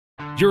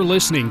You're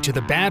listening to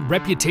the Bad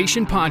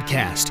Reputation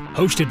Podcast,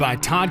 hosted by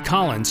Todd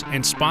Collins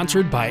and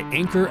sponsored by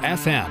Anchor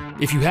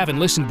FM. If you haven't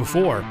listened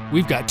before,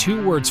 we've got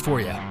 2 words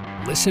for you.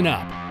 Listen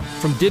up.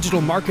 From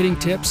digital marketing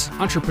tips,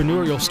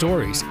 entrepreneurial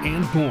stories,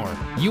 and more,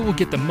 you will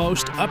get the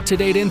most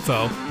up-to-date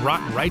info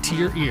brought right to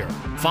your ear.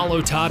 Follow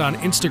Todd on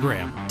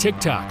Instagram,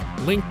 TikTok,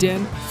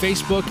 LinkedIn,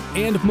 Facebook,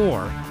 and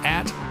more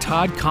at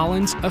Todd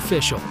Collins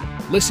Official.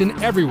 Listen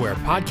everywhere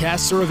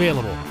podcasts are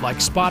available, like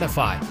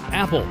Spotify,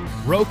 Apple,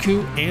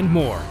 Roku, and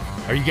more.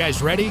 Are you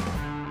guys ready?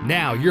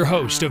 Now, your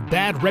host of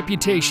Bad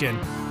Reputation,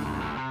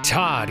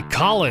 Todd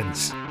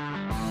Collins.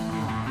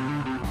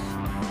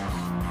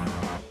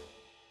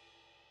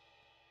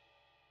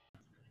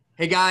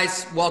 Hey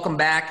guys, welcome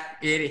back.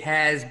 It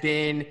has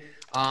been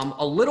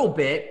a little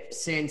bit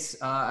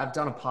since I've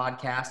done a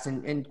podcast,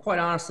 and quite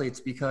honestly, it's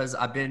because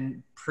I've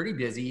been pretty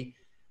busy.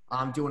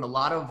 I'm doing a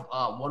lot of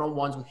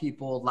one-on-ones with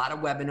people, a lot of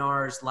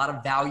webinars, a lot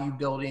of value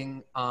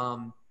building, a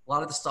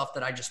lot of the stuff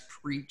that I just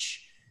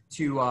preach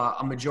to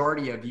a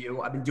majority of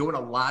you. I've been doing a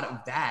lot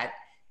of that.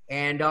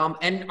 And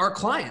our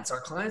clients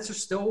are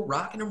still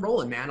rocking and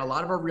rolling, man. A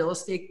lot of our real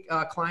estate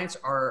clients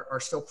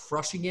are still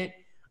crushing it.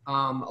 A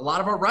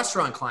lot of our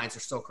restaurant clients are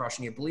still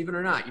crushing it, believe it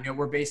or not. You know,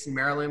 we're based in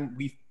Maryland.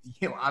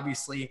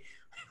 Obviously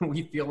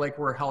we feel like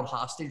we're held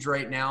hostage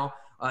right now.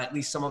 At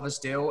least some of us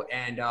do.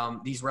 And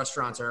these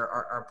restaurants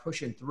are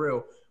pushing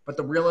through. But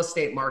the real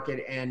estate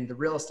market and the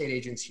real estate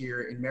agents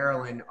here in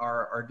Maryland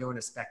are doing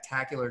a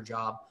spectacular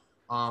job.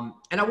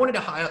 And I wanted to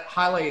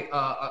highlight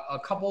a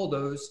couple of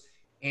those.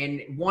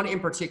 And one in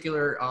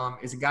particular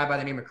is a guy by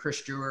the name of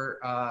Chris Drewer.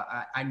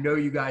 I know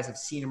you guys have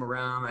seen him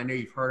around. I know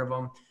you've heard of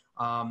him.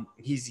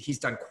 He's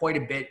done quite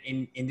a bit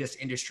in this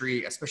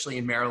industry, especially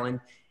in Maryland.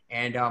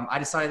 And I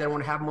decided that I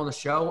want to have him on the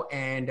show.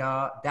 And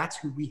that's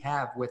who we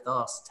have with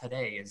us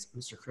today is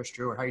Mr. Chris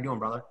Drewer. How you doing,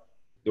 brother?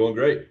 Doing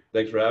great.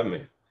 Thanks for having me.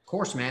 Of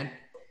course, man.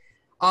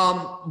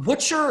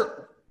 What's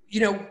your,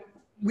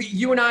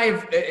 you and I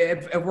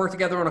have worked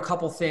together on a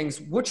couple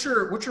things. What's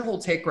your whole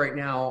take right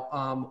now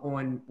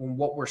on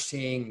what we're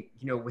seeing,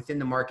 within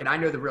the market? I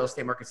know the real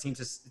estate market seems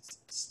to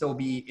still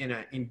be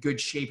in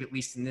good shape, at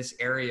least in this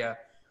area.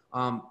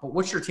 But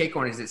what's your take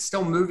on it? Is it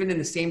still moving in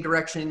the same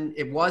direction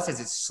it was?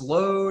 Has it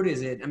slowed?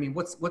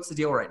 What's the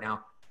deal right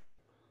now?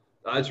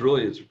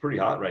 It's pretty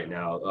hot right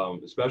now,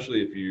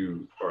 especially if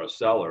you are a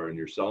seller and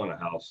you're selling a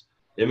house.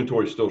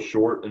 Inventory is still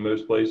short in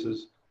most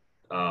places.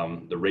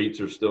 The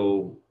rates are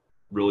still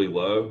really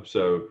low.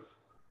 So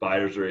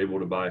buyers are able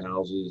to buy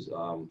houses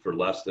for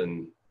less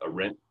than a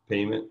rent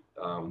payment.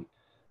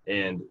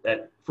 And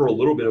for a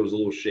little bit, it was a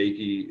little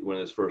shaky when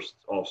this first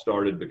all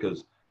started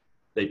because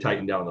they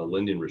tightened down the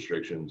lending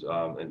restrictions,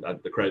 and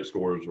the credit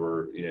scores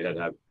were, you had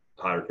to have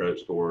higher credit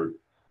score.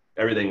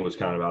 Everything was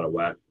kind of out of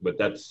whack, but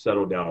that's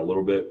settled down a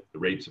little bit. The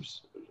rates have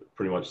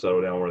pretty much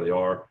settled down where they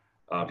are.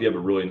 If you have a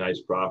really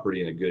nice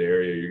property in a good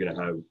area, you're going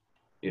to have,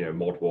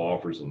 multiple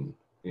offers in,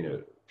 a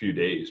few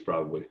days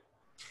probably.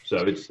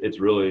 So it's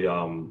really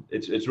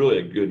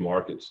a good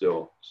market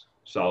still,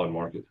 solid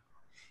market.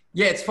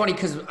 Yeah, it's funny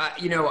because I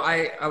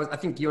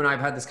think you and I have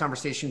had this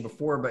conversation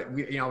before, but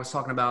I was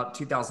talking about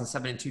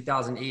 2007 and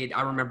 2008.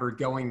 I remember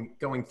going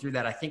through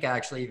that. I think I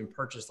actually even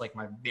purchased like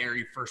my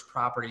very first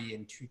property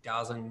in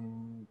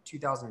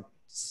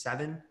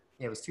 2007.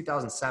 Yeah, it was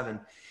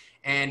 2007,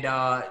 and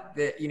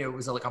it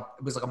was like a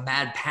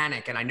mad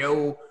panic. And I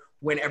know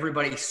when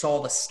everybody saw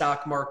the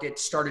stock market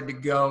started to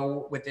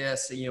go with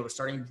this, was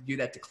starting to do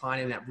that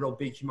decline and that real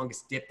big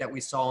humongous dip that we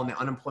saw, and the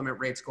unemployment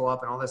rates go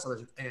up and all these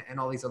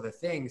other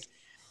things.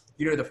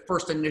 The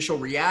first initial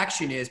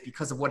reaction is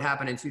because of what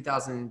happened in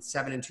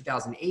 2007 and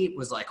 2008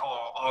 was like,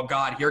 oh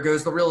God, here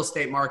goes the real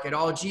estate market.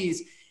 Oh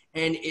geez.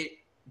 And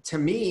to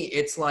me,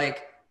 it's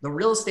like the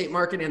real estate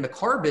market and the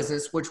car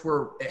business, which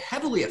were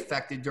heavily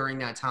affected during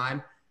that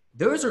time.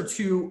 Those are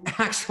 2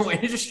 actual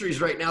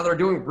industries right now that are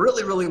doing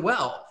really, really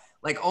well.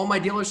 Like all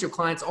my dealership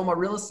clients, all my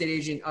real estate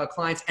agent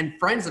clients and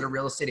friends that are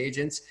real estate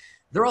agents,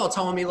 they're all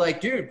telling me like,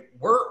 dude,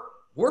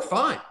 we're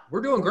fine.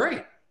 We're doing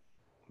great.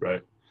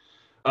 Right.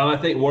 I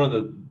think one of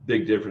the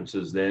big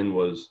differences then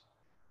was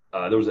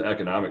there was an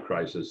economic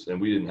crisis,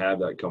 and we didn't have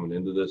that coming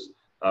into this.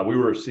 We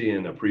were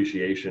seeing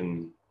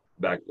appreciation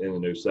back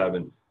in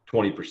 2007,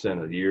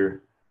 20% a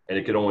year, and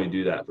it could only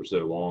do that for so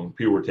long.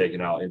 People were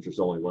taking out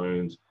interest-only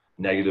loans,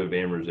 negative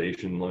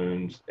amortization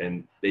loans,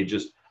 and they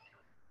just,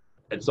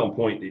 at some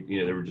point,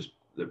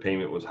 the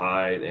payment was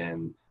high,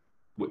 and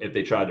if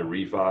they tried to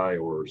refi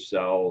or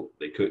sell,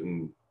 they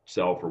couldn't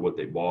sell for what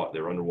they bought.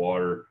 They were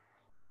underwater.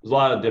 There's a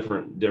lot of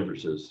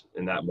differences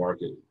in that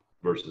market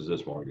versus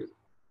this market.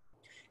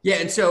 Yeah.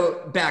 And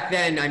so back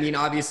then,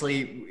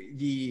 obviously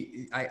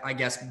I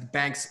guess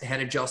banks had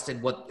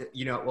adjusted what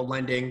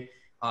lending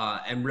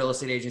and real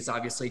estate agents,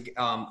 obviously,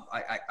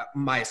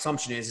 my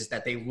assumption is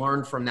that they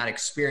learned from that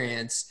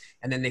experience,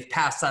 and then they've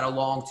passed that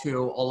along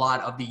to a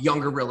lot of the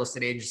younger real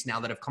estate agents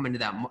now that have come into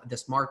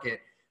this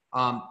market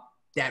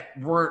that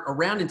weren't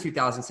around in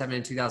 2007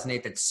 and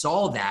 2008 that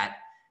saw that.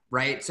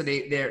 Right. So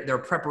their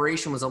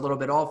preparation was a little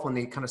bit off when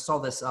they kind of saw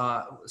this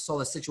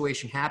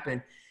situation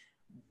happen.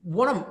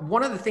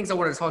 one of the things I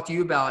wanted to talk to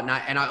you about,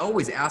 and I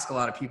always ask a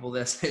lot of people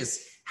this,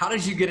 is how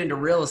did you get into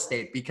real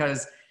estate?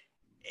 Because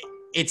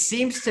it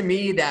seems to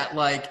me that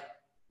like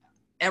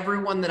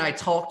everyone that I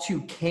talk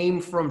to came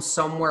from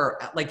somewhere,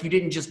 like you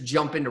didn't just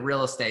jump into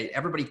real estate.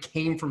 Everybody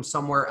came from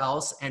somewhere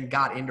else and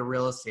got into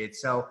real estate.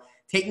 So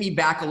take me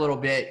back a little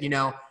bit,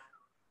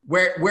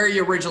 where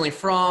you originally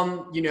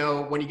from,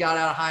 when you got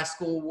out of high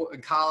school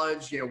and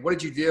college, what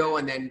did you do?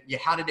 And then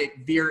how did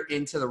it veer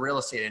into the real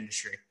estate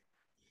industry?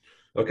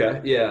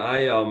 Okay. Yeah.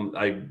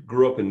 I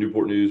grew up in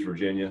Newport News,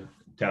 Virginia,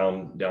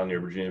 town down near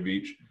Virginia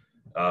Beach.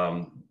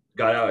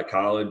 Got out of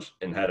college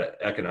and had an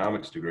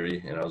economics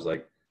degree. And I was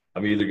like,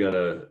 I'm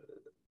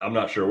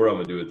not sure what I'm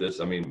going to do with this.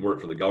 I mean, work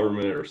for the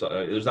government or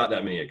something. There's not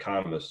that many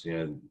economists,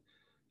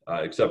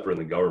 except for in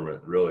the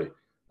government, really.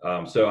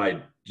 So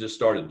I just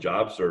started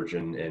job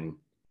searching and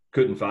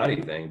couldn't find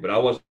anything, but I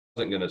wasn't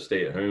going to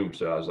stay at home.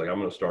 So I was like, I'm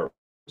going to start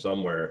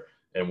somewhere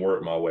and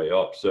work my way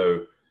up.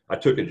 So I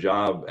took a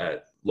job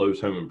at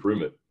Lowe's Home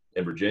Improvement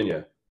in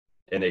Virginia,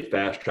 and they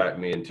fast tracked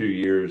me. In 2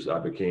 years. I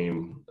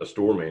became a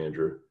store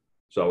manager.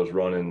 So I was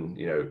running,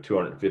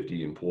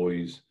 250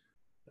 employees,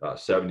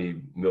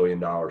 $70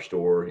 million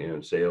store,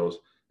 in sales.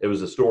 It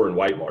was a store in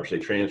White Marsh. They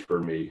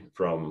transferred me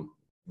from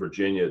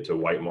Virginia to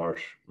White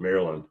Marsh,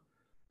 Maryland.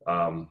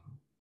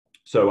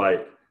 So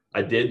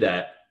I did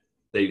that.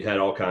 They had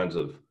all kinds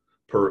of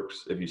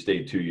perks if you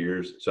stayed 2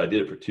 years. So I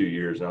did it for 2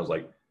 years, and I was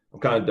like, I'm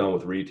kind of done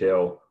with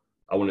retail.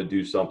 I want to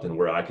do something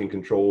where I can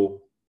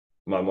control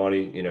my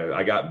money.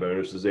 I got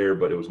bonuses there,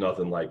 but it was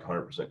nothing like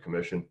 100%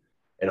 commission.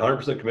 And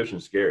 100% commission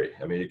is scary.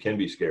 I mean, it can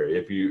be scary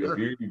if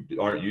you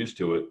aren't used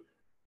to it.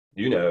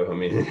 I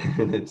mean,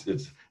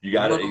 it's you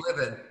got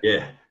to.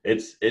 Yeah,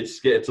 it's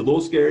a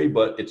little scary,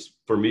 but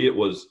for me it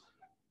was.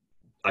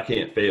 I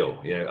can't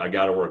fail. I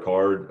got to work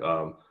hard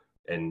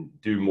and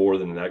do more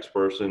than the next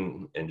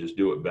person and just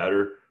do it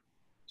better.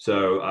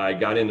 So I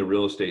got into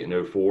real estate in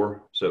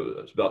 2004. So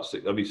it's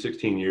that'll be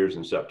 16 years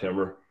in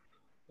September.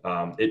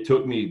 It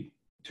took me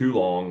too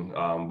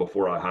long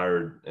before I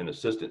hired an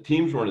assistant.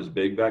 Teams weren't as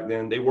big back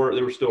then. They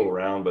were still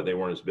around, but they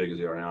weren't as big as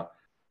they are now.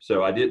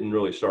 So I didn't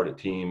really start a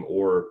team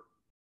or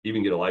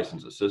even get a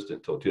licensed assistant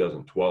until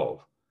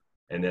 2012.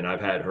 And then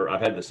I've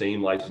had the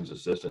same licensed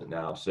assistant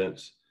now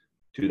since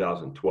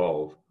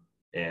 2012.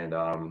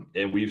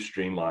 And we've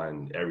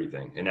streamlined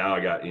everything. And now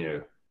I got,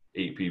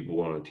 8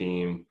 people on a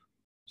team.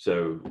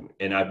 So,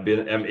 and I'm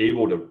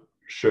able to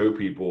show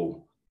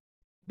people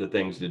the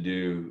things to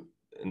do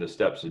and the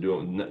steps to do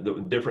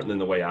it different than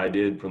the way I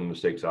did from the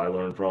mistakes I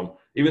learned from,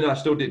 even though I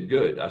still did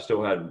good. I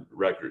still had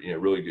record,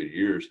 really good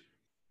years,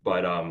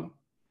 but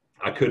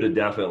I could have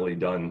definitely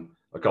done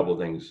a couple of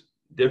things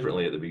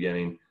differently at the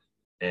beginning,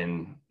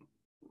 and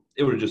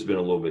it would have just been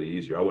a little bit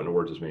easier. I wouldn't have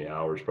worked as many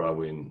hours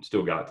probably and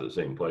still got to the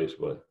same place,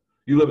 but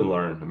you live and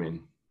learn. I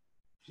mean,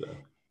 so.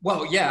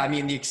 Well, yeah, I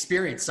mean, the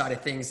experience side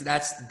of things,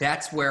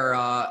 that's where,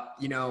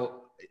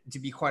 to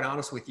be quite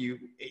honest with you,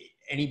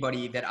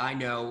 anybody that I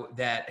know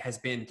that has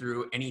been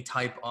through any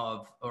type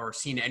of, or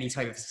seen any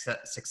type of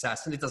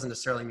success, and it doesn't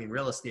necessarily mean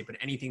real estate, but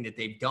anything that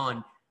they've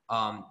done,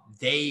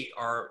 they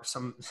are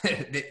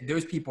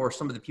those people are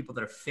some of the people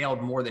that have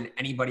failed more than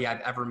anybody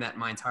I've ever met in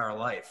my entire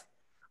life.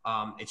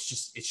 It's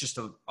just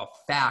a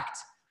fact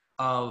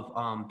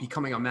of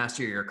becoming a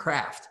master of your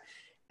craft.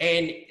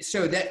 And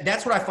so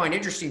that's what I find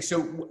interesting.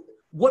 So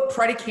what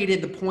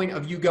predicated the point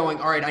of you going,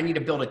 all right, I need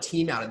to build a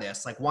team out of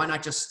this? Like, why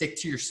not just stick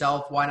to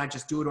yourself? Why not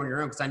just do it on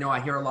your own? Because I know I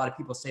hear a lot of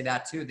people say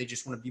that too. They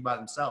just want to be by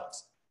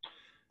themselves.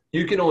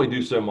 You can only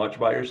do so much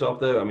by yourself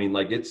though. I mean,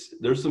 like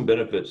there's some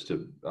benefits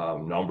to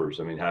numbers.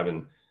 I mean,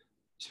 having,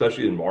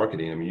 especially in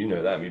marketing, I mean,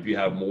 that. I mean, if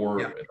I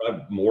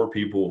have more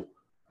people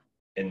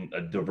in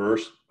a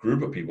diverse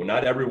group of people,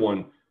 not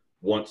everyone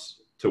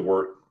wants to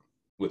work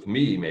with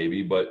me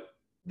maybe, but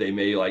they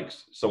may like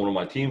someone on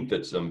my team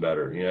fits them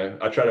better.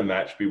 I try to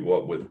match people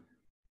up with,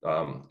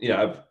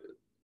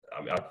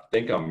 I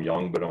think I'm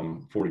young, but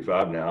I'm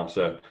 45 now.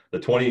 So the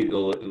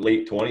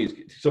late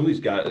 20s, some of these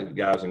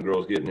guys and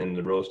girls getting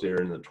into real estate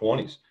are in the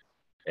 20s,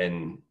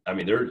 and I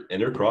mean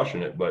they're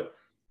crushing it. But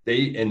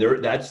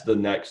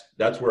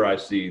that's where I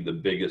see the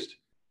biggest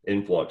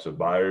influx of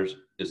buyers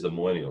is the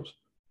millennials,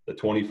 the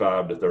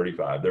 25 to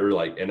 35. They're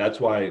like, and that's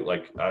why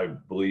I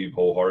believe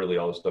wholeheartedly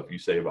all the stuff you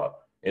say about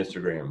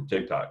Instagram,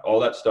 TikTok, all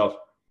that stuff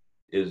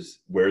is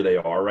where they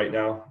are right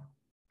now,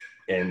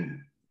 and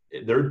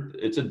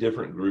it's a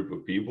different group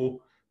of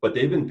people, but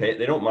they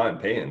don't mind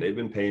paying. They've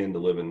been paying to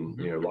live in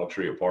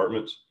luxury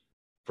apartments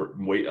for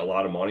a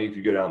lot of money. If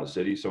you go down the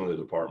city, some of those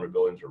apartment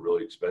buildings are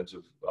really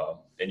expensive,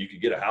 and you could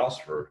get a house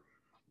for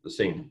the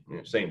same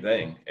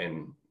thing.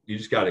 And you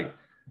just got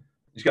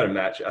to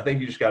match. I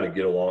think you just got to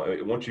get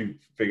along. Once you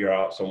figure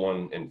out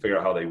someone and figure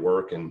out how they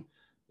work, and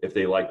if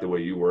they like the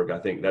way you work, I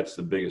think that's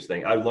the biggest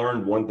thing. I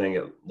learned one thing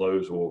at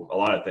Lowe's, well, a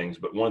lot of things,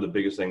 but one of the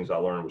biggest things I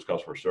learned was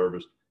customer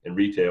service in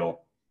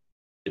retail.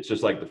 It's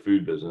just like the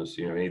food business,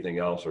 anything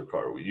else or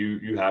car.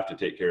 You have to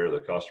take care of the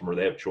customer.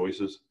 They have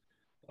choices.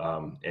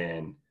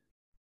 And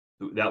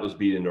that was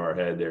beat into our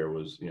head there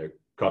was,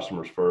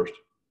 customers first.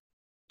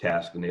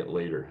 task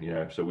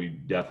later, so we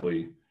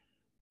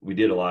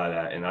did a lot of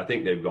that. And I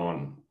think a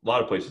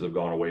lot of places have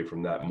gone away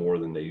from that more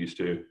than they used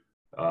to.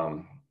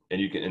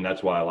 And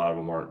that's why a lot of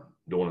them aren't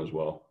doing as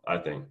well, I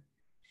think.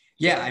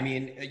 Yeah. I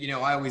mean,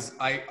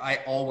 I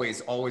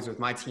always with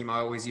my team, I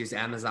always use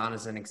Amazon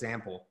as an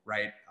example,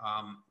 right?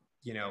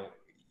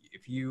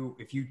 If you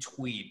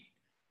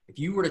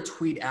were to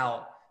tweet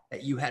out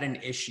that you had an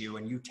issue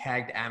and you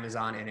tagged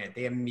Amazon in it,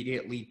 they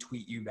immediately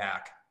tweet you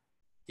back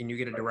and you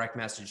get a direct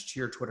message to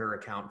your Twitter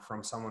account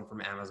from someone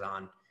from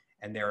Amazon,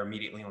 and they're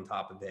immediately on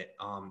top of it.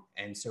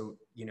 And so,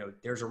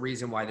 there's a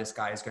reason why this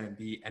guy is going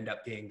to end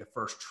up being the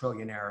first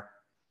trillionaire,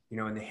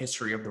 in the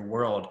history of the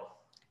world.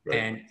 Right.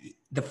 And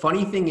the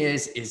funny thing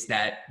is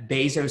that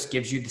Bezos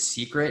gives you the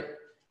secret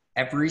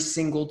every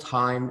single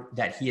time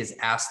that he is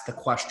asked the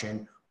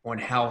question on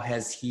how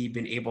has he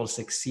been able to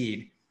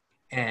succeed.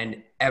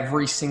 And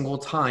every single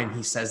time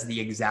he says the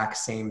exact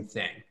same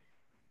thing: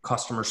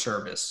 customer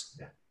service,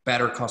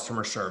 better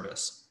customer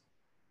service.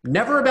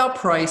 Never about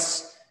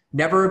price,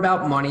 never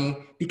about money,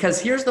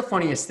 because here's the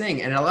funniest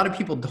thing. And a lot of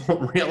people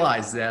don't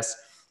realize this,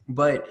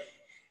 but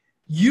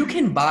you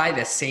can buy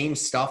the same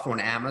stuff on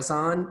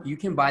Amazon. You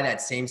can buy that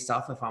same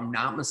stuff, if I'm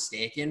not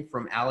mistaken,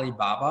 from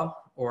Alibaba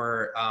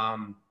or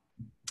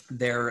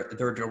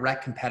their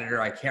direct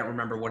competitor. I can't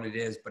remember what it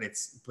is, but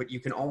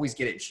you can always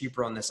get it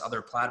cheaper on this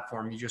other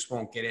platform. You just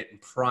won't get it in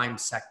prime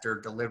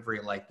sector delivery.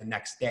 Like the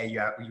next day you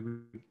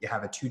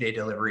have a 2-day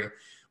delivery,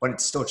 but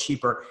it's still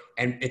cheaper.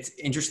 And it's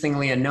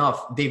interestingly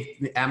enough,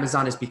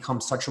 Amazon has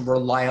become such a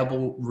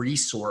reliable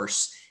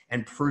resource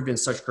and proven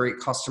such great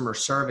customer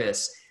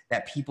service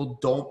that people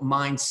don't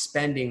mind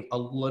spending a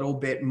little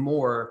bit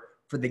more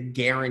for the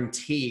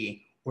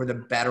guarantee or the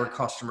better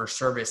customer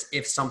service.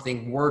 If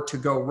something were to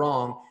go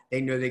wrong,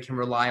 they know they can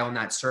rely on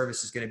that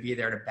service is going to be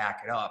there to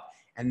back it up.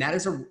 And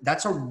that's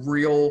a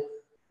real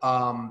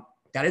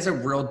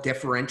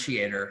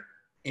differentiator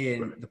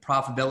in the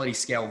profitability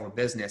scale of a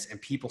business,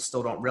 and people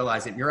still don't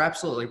realize it. And you're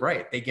absolutely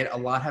right. A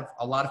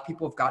lot of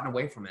people have gotten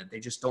away from it. They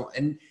just don't,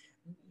 and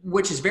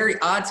which is very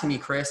odd to me,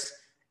 Chris,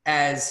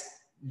 as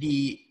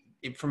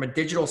from a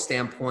digital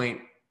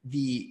standpoint,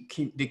 the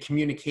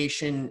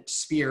communication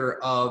sphere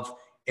of,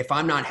 if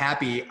I'm not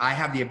happy, I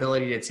have the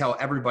ability to tell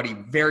everybody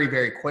very,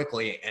 very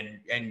quickly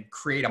and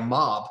create a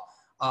mob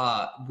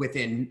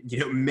within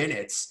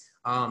minutes.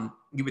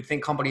 You would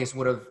think companies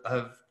would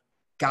have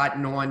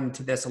gotten on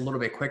to this a little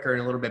bit quicker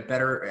and a little bit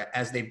better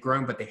as they've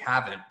grown, but they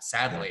haven't,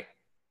 sadly.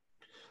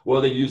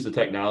 Well, they use the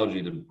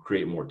technology to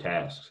create more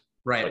tasks.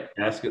 Right. Like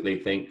tasks that they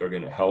think are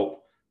going to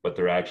help, but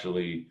they're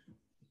actually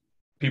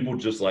people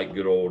just like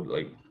good old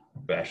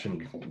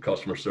bashing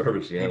customer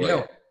service.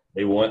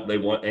 They want,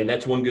 and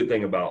that's one good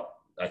thing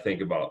I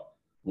think about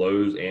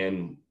Lowe's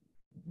and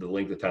the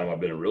length of time I've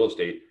been in real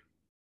estate.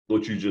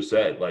 What you just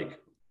said,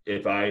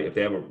 if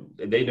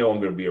they know I'm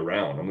going to be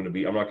around, I'm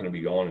not going to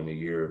be gone in a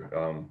year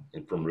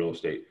from real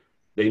estate.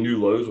 They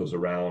knew Lowe's was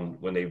around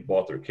when they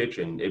bought their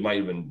kitchen. It might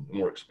have been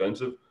more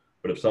expensive,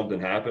 but if something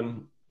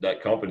happened,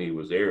 that company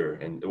was there,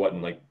 and it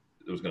wasn't like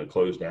it was going to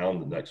close down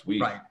the next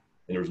week. Right.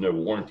 And there was no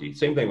warranty.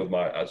 Same thing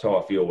that's how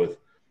I feel with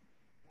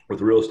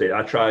real estate.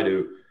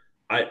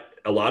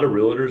 A lot of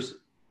realtors,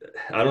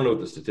 I don't know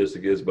what the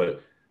statistic is,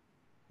 but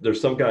there's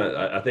some kind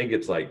of, I think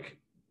it's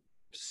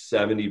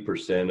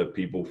 70% of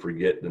people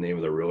forget the name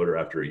of their realtor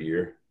after a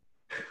year,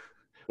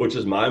 which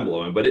is mind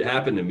blowing. But it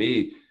happened to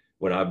me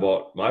when I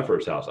bought my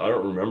first house. I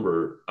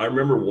remember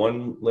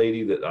one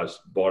lady that I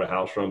bought a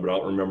house from, but I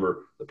don't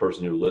remember the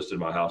person who listed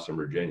my house in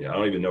Virginia. I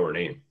don't even know her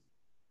name.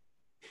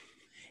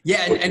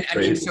 Yeah. And I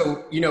mean,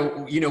 so,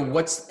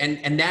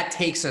 and that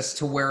takes us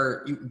to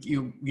where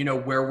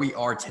where we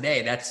are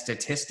today. That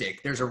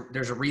statistic, there's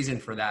a reason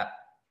for that.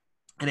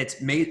 And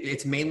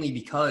it's mainly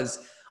because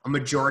a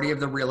majority of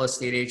the real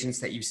estate agents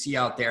that you see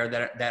out there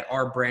that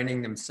are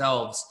branding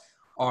themselves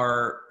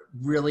are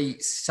really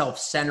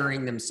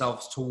self-centering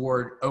themselves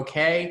toward,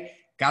 okay,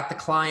 got the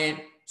client,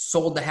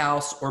 sold the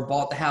house or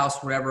bought the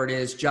house, whatever it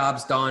is,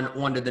 job's done,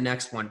 on to the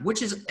next one,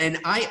 which is,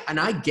 and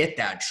I get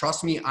that.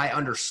 Trust me, I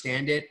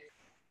understand it.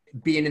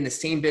 Being in the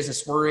same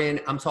business we're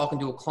in, I'm talking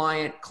to a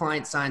client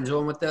signs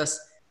on with us.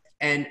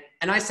 And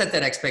I set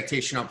that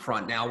expectation up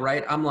front now,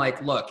 right? I'm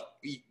like, look,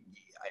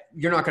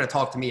 you're not going to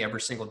talk to me every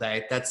single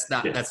day. That's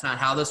not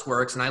how this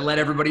works. And I let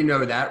everybody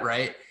know that,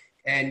 right?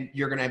 And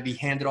you're going to be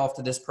handed off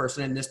to this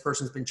person, and this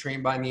person's been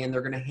trained by me, and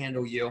they're going to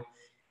handle you.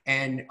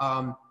 And,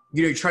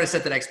 you try to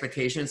set that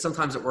expectation, and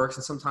sometimes it works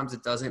and sometimes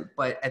it doesn't.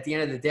 But at the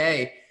end of the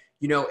day,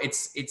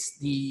 it's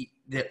the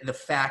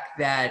fact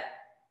that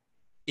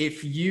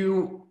if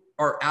you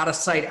are out of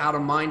sight, out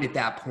of mind at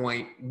that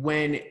point,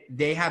 when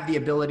they have the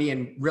ability,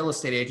 and real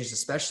estate agents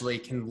especially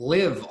can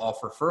live off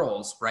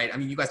referrals, right? I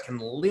mean, you guys can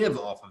live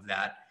off of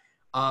that.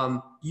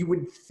 You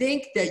would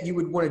think that you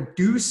would want to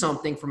do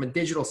something from a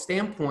digital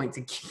standpoint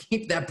to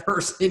keep that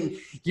person,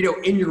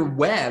 in your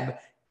web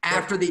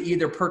after they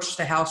either purchased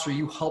a house or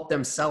you help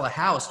them sell a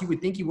house. You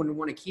would think you wouldn't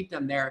want to keep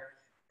them there,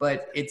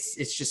 but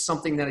it's just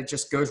something that it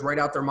just goes right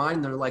out their mind.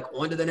 And they're like,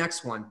 on to the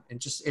next one.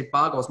 And it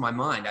boggles my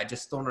mind. I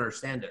just don't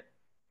understand it.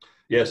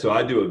 Yeah, so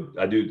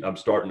I'm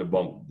starting to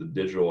bump the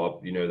digital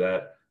up, you know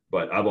that,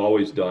 but I've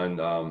always done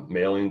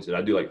mailings, and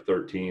I do like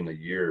 13 a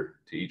year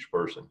to each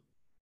person.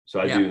 So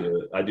I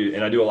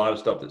do a lot of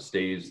stuff that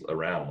stays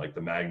around, like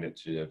the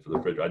magnets, you know, for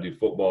the fridge. I do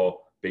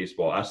football,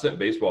 baseball. I sent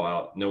baseball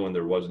out knowing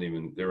they weren't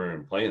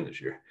even playing this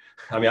year.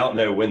 I mean, I don't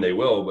know when they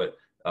will,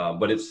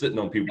 but it's sitting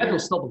on people.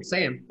 Schedule's still the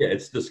same. Yeah,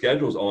 it's the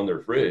schedule's on their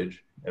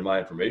fridge, and my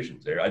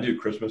information's there. I do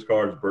Christmas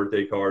cards,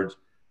 birthday cards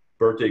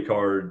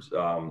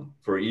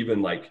for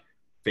even like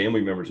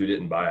family members who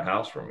didn't buy a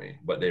house from me,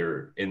 but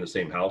they're in the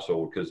same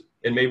household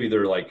and maybe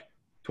they're like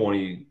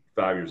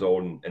 25 years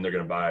old and they're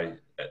going to buy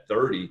at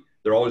 30.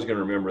 They're always going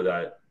to remember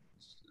that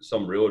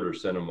some realtor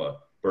sent them a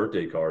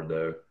birthday card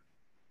though.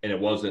 And it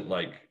wasn't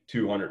like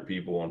 200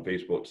 people on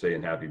Facebook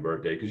saying happy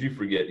birthday. Cause you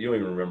forget, you don't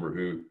even remember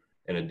who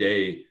in a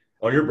day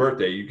on your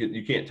birthday.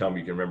 You can't tell me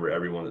you can remember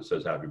everyone that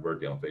says happy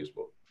birthday on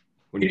Facebook.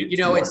 When you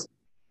know, it's,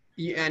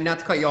 yeah, not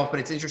to cut you off,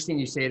 but it's interesting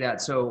you say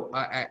that. So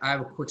I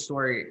have a quick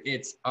story.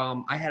 It's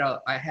I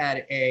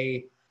had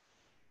a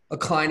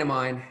client of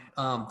mine,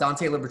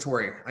 Dante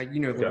Liberatore. You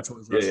know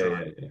Liberatore's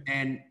restaurant.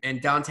 Yeah.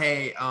 And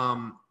Dante,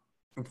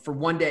 for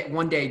one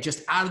day,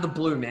 just out of the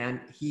blue,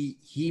 man,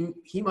 he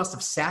must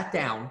have sat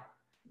down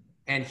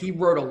and he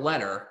wrote a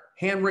letter,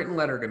 handwritten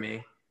letter to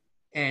me,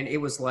 and it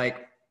was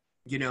like,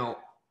 you know,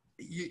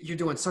 you're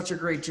doing such a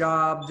great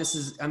job. This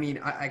is, I mean,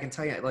 I can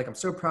tell you, like, I'm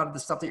so proud of the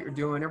stuff that you're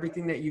doing.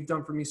 Everything that you've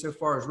done for me so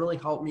far has really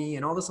helped me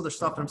and all this other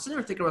stuff. And I'm sitting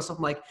there thinking to myself,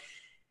 I'm like,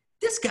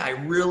 this guy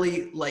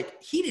really,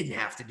 like, he didn't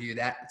have to do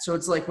that. So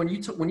it's like when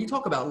you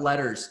talk about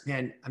letters,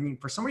 man, I mean,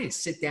 for somebody to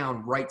sit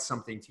down, write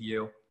something to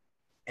you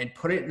and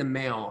put it in the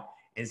mail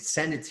and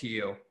send it to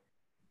you,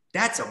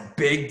 that's a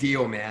big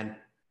deal, man.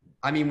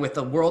 I mean, with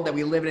the world that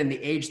we live in,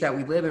 the age that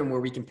we live in,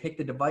 where we can pick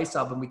the device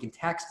up and we can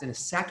text in a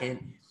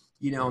second,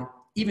 you know,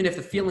 even if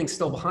the feeling's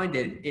still behind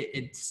it,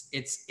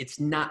 it's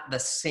not the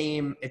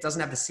same. It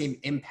doesn't have the same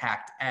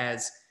impact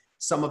as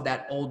some of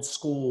that old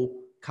school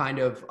kind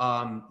of,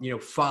 you know,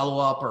 follow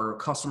up or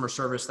customer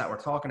service that we're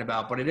talking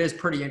about. But it is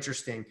pretty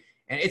interesting,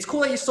 and it's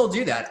cool that you still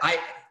do that.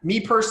 Me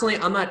personally,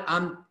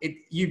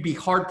 you'd be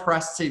hard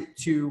pressed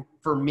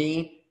for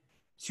me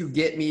to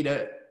get me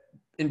to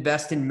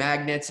invest in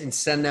magnets and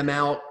send them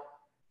out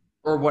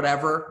or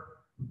whatever.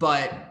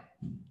 But,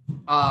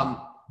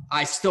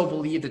 I still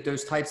believe that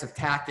those types of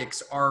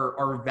tactics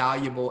are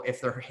valuable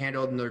if they're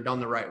handled and they're done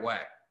the right way.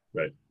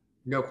 Right.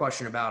 No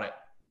question about it.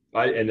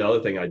 And the other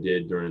thing I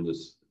did during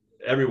this,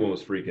 everyone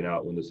was freaking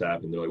out when this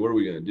happened. They're like, what are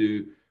we going to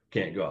do?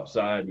 Can't go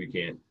outside. We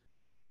can't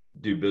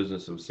do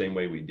business the same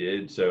way we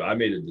did. So I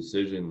made a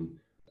decision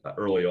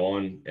early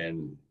on,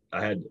 and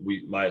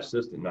my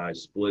assistant and I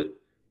split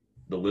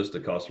the list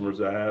of customers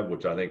that I have,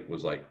 which I think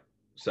was like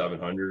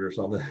 700 or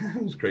something.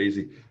 It was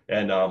crazy.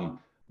 And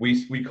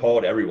we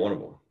called every one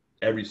of them.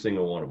 Every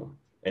single one of them,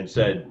 and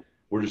said,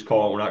 we're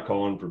not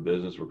calling for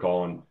business. We're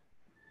calling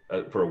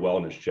for a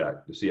wellness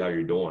check to see how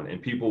you're doing.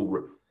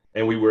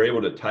 And we were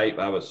able to type.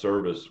 I have a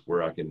service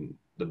where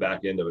the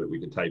back end of it,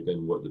 we could type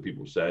in what the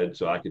people said,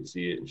 so I could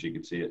see it and she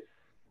could see it.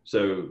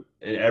 So,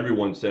 and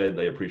everyone said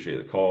they appreciate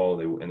the call.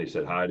 They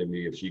said hi to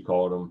me if she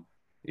called them,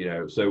 you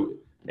know. So,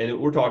 and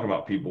we're talking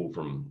about people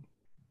from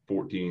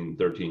 14,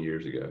 13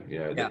 years ago, you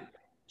know,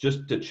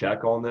 just to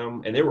check on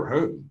them, and they were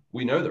home.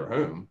 We know they're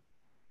home.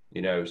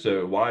 You know,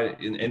 so why,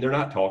 and they're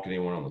not talking to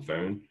anyone on the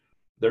phone.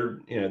 They're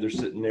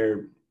sitting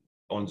there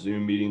on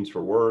Zoom meetings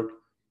for work.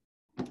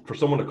 For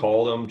someone to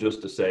call them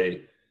just to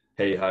say,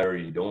 hey, how are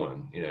you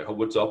doing? You know,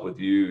 what's up with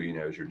you? You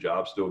know, is your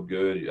job still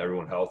good?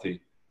 Everyone healthy?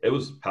 It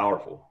was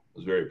powerful. It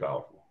was very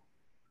powerful.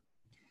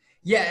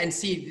 Yeah. And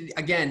see,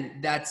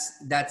 again, that's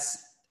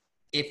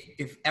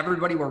if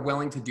everybody were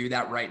willing to do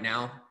that right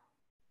now,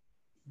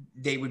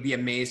 they would be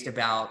amazed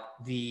about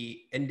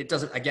and it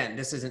doesn't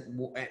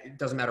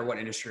matter what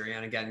industry you're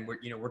in. Again,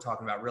 we're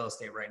talking about real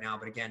estate right now,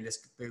 but again, this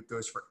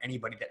goes for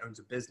anybody that owns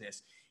a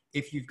business.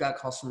 If you've got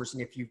customers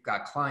and if you've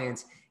got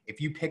clients,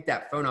 if you pick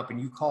that phone up and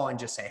you call and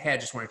just say, hey, I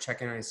just want to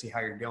check in and see how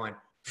you're doing,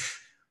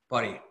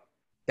 buddy,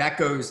 that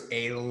goes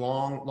a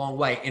long, long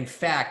way. In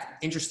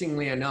fact,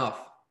 interestingly enough,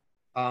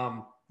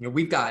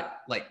 we've got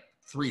like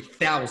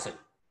 3,000.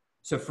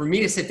 So for me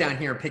to sit down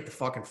here and pick the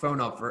fucking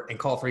phone up and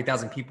call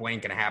 3,000 people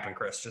ain't going to happen,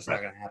 Chris. Just not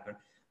going to happen.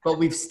 But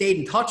we've stayed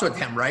in touch with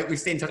them, right? We've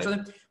stayed in touch with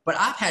them. But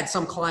I've had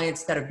some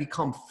clients that have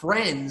become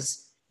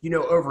friends, you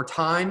know, over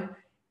time.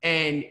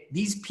 And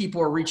these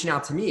people are reaching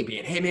out to me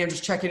being, hey man,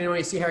 just checking in on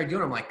you, see how you're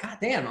doing. I'm like, God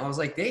damn. I was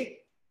like,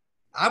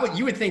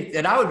 you would think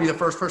that I would be the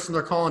first person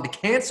they're calling to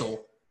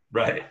cancel.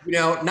 Right. You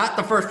know, not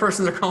the first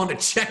person they're calling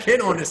to check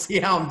in on to see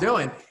how I'm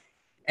doing.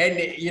 And,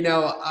 you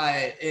know,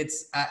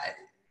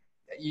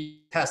 you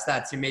test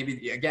that to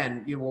maybe,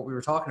 again, you know, what we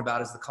were talking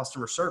about is the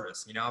customer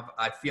service. You know,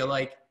 I feel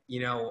like,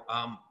 you know,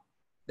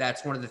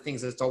 that's one of the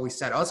things that's always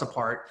set us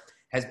apart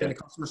has been the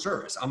customer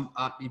service.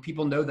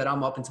 People know that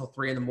I'm up until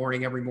 3 a.m.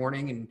 every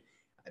morning, and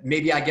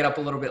maybe I get up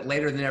a little bit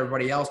later than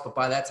everybody else, but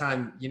by that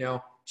time, you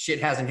know, shit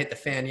hasn't hit the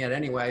fan yet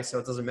anyway, so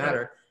it doesn't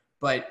matter.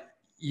 But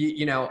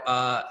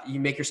you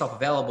make yourself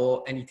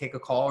available and you take a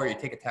call or you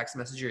take a text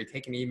message or you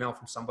take an email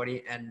from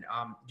somebody and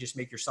just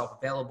make yourself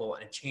available,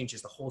 and it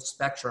changes the whole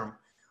spectrum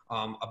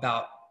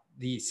about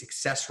the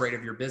success rate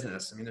of your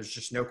business. I mean, there's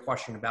just no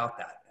question about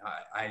that.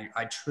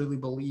 I truly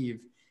believe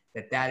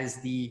that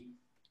is the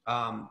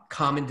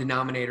common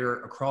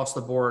denominator across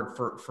the board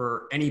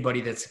for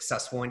anybody that's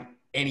successful in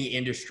any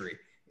industry,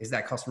 is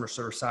that customer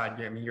service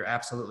side. I mean, you're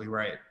absolutely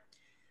right.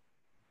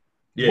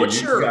 Yeah,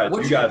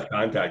 you guys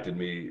contacted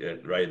me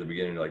right at the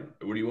beginning, like,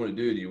 what do you want to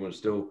do? Do you want to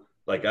still,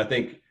 like, I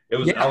think it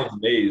was, I was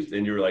amazed,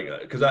 and you were like,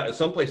 because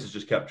some places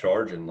just kept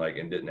charging, like,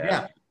 and didn't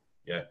ask.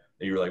 Yeah.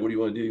 And you were like, what do you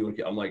want to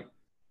do? I'm like,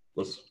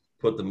 let's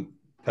put the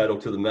pedal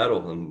to the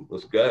metal and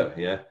let's go.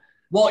 Yeah.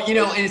 Well,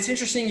 and it's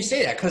interesting you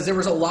say that, because there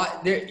was a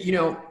lot there,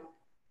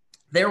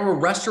 there were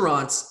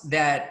restaurants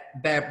that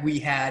we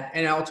had,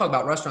 and I'll talk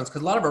about restaurants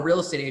because a lot of our real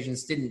estate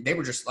agents they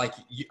were just like,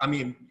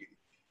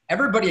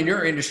 everybody in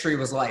your industry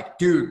was like,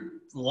 dude,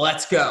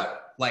 let's go,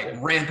 like,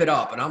 ramp it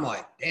up. And I'm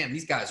like, damn,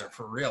 these guys are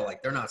for real.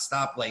 Like, they're not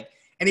stopped. Like,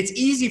 and it's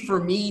easy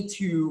for me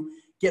to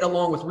get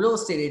along with real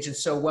estate agents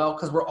so well,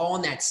 because we're all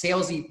in that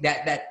salesy,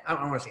 that I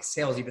don't want to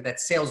say salesy, but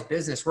that sales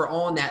business. We're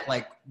all in that,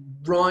 like,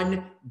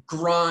 run,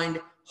 grind,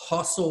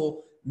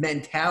 hustle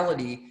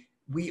mentality.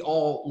 We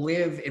all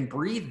live and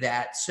breathe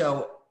that.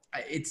 So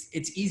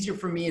it's easier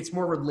for me. It's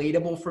more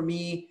relatable for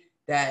me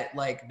that,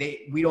 like,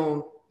 we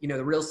don't,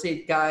 the real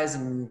estate guys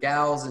and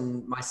gals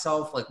and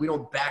myself, like, we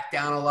don't back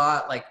down a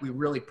lot. Like, we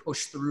really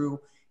push through,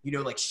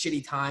 like,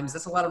 shitty times.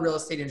 That's a lot of real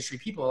estate industry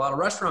people. A lot of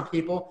restaurant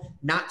people,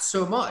 not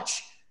so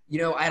much.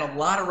 I had a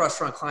lot of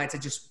restaurant clients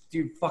that just,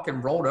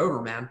 fucking rolled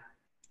over, man.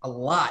 A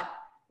lot,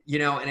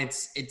 and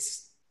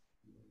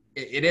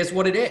it is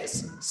what it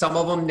is. Some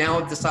of them now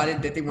have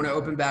decided that they want to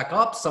open back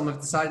up. Some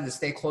have decided to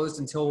stay closed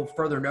until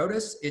further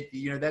notice.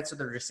 That's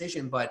their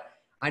decision. But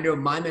I know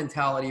my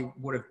mentality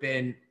would have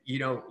been,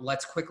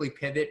 let's quickly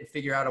pivot and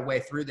figure out a way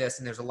through this.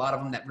 And there's a lot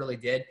of them that really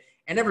did.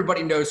 And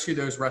everybody knows who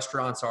those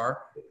restaurants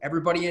are.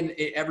 Everybody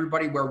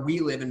where we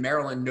live in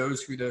Maryland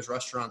knows who those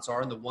restaurants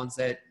are. And the ones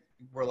that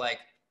were like,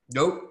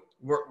 nope,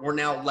 we're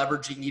now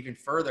leveraging even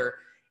further.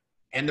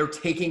 And they're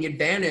taking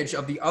advantage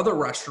of the other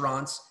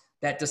restaurants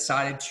that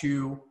decided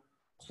to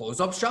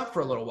close up shop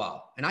for a little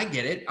while. And I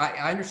get it.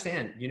 I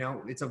understand,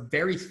 it's a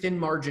very thin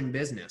margin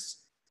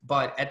business.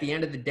 But at the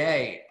end of the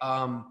day,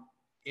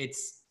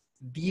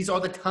 these are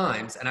the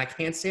times, and I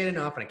can't say it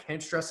enough, and I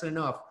can't stress it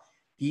enough.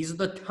 These are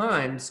the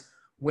times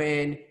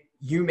when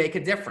you make a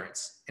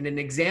difference. And an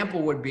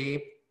example would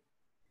be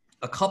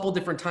a couple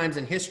different times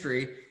in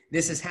history,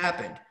 this has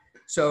happened.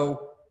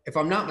 So if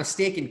I'm not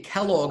mistaken,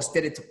 Kellogg's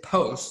did it to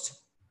Post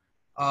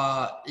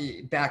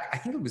back, I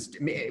think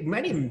it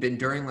might even been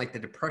during, like, the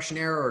Depression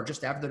era or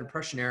just after the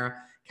Depression era.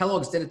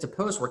 Kellogg's did it to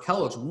Post, where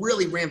Kellogg's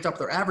really ramped up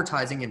their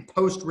advertising and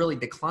Post really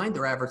declined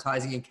their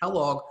advertising, and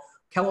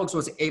Kellogg's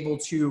was able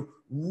to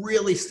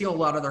really steal a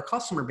lot of their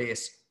customer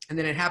base. And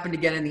then it happened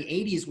again in the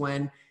 80s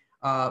when,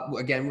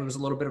 again, it was a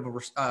little bit of a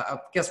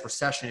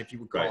recession, if you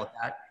would call it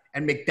that.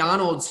 And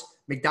McDonald's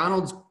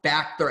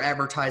backed their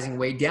advertising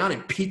way down,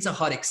 and Pizza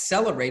Hut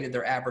accelerated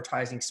their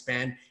advertising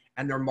spend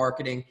and their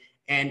marketing.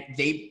 And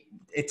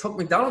it took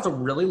McDonald's a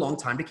really long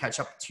time to catch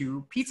up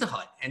to Pizza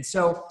Hut. And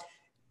so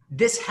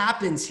this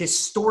happens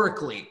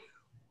historically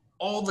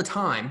all the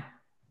time,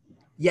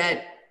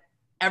 yet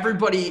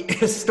everybody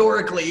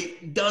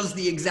historically does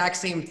the exact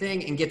same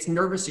thing and gets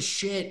nervous as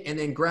shit and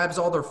then grabs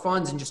all their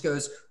funds and just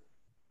goes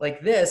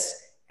like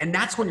this. And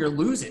that's when you're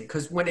losing,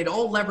 because when it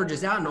all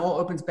leverages out and all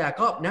opens back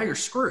up, now you're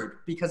screwed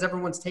because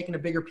everyone's taking a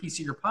bigger piece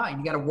of your pie and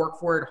you got to work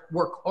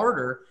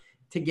harder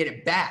to get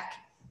it back.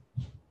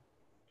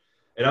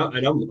 And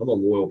I'm a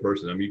loyal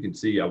person. I mean, you can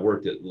see I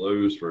worked at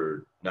Lowe's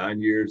for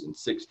 9 years and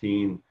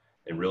 16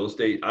 in real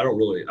estate. I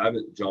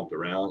haven't jumped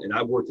around, and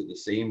I've worked at the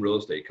same real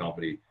estate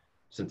company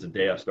since the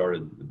day I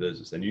started the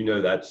business. And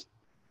that's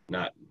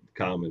not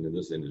common in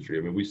this industry.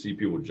 I mean, we see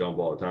people jump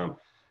all the time.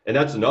 And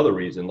that's another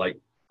reason, like,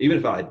 even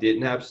if I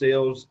didn't have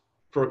sales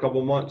for a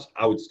couple of months,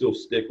 I would still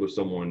stick with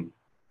someone,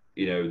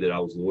 that I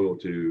was loyal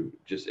to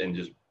just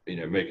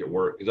make it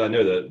work. Because I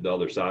know that the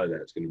other side of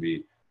that is going to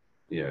be,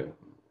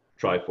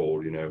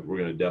 trifold. We're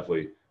going to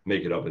definitely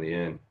make it up in the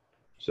end.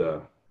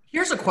 So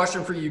here's a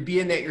question for you,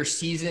 being that you're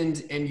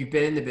seasoned and you've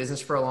been in the business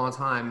for a long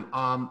time.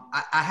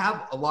 I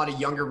have a lot of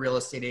younger real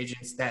estate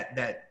agents that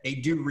they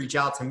do reach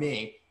out to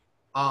me.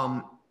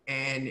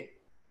 And,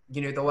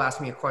 they'll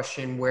ask me a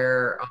question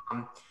where,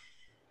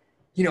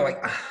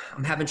 like,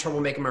 I'm having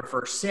trouble making my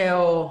first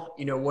sale.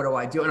 What do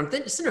I do? And I'm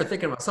sitting there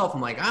thinking to myself,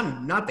 I'm like,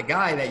 I'm not the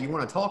guy that you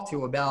want to talk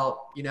to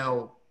about,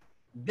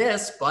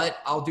 this, but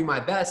I'll do my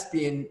best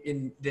being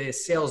in the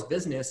sales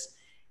business.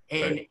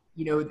 And,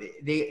 right.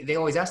 They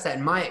always ask that.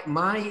 And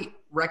my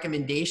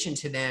recommendation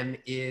to them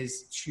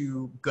is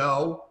to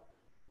go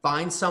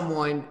find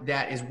someone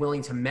that is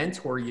willing to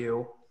mentor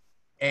you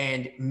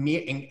and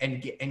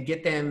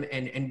get them.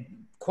 And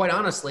quite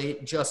honestly,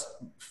 just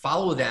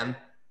follow them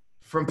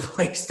from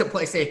place to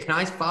place. Say, can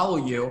I follow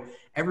you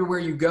everywhere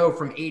you go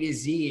from A to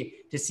Z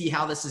to see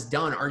how this is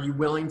done. Are you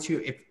willing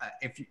to,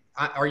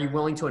 are you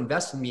willing to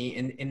invest in me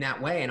in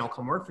that way? And I'll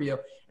come work for you.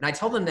 And I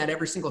tell them that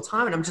every single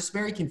time. And I'm just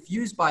very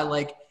confused by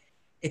like,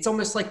 it's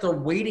almost like they're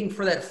waiting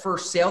for that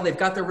first sale. They've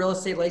got their real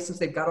estate license.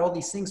 They've got all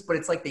these things, but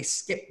it's like they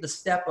skip the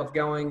step of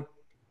going,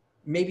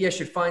 maybe I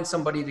should find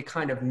somebody to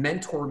kind of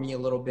mentor me a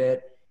little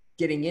bit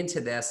getting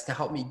into this to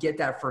help me get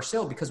that first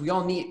sale, because we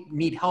all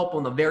need help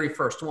on the very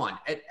first one.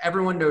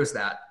 Everyone knows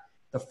that.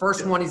 The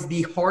first one is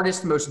the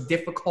hardest, most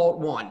difficult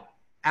one.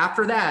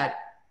 After that,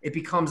 it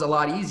becomes a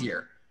lot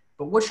easier.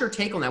 But what's your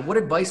take on that? What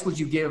advice would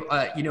you give,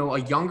 a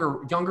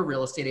younger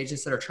real estate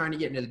agents that are trying to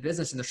get into the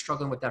business and they're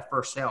struggling with that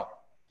first sale?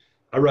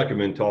 I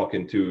recommend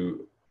talking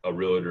to a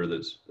realtor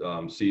that's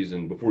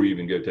seasoned before you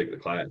even go take the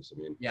class. I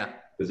mean,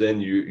 because then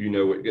you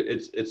know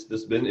this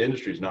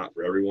industry is not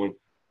for everyone.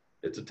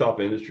 It's a tough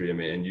industry. I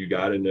mean, and you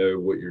got to know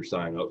what you're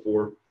signing up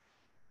for.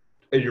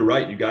 And you're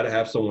right. You got to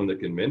have someone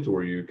that can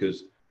mentor you,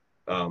 because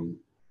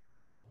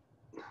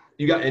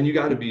you got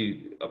to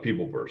be a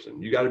people person.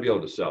 You got to be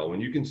able to sell.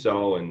 When you can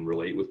sell and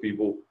relate with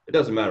people, it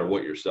doesn't matter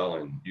what you're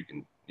selling. You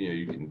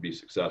can be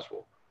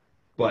successful.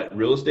 But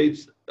real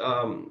estate's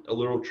a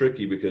little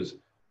tricky because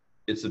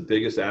it's the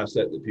biggest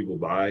asset that people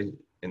buy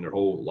in their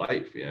whole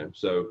life.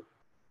 So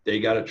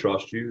they got to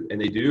trust you, and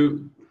they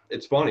do.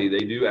 It's funny. They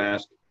do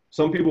ask.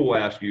 Some people will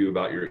ask you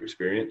about your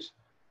experience.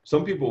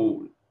 Some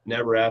people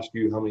never ask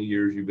you how many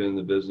years you've been in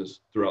the business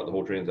throughout the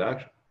whole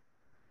transaction.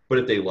 But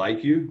if they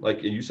like you,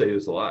 and you say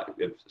this a lot,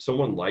 if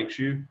someone likes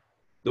you,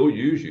 they'll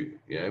use you.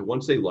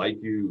 Once they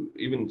like you,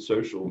 even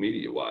social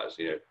media wise,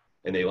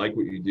 and they like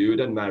what you do, it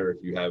doesn't matter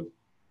if you have.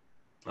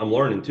 I'm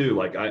learning too.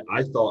 Like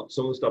I thought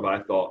some of the stuff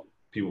I thought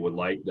people would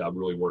like that I've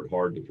really worked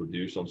hard to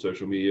produce on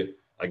social media,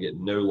 I get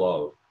no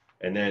love.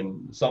 And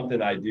then something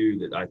I do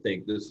that I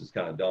think this is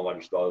kind of dumb. I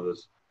just thought of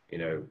this.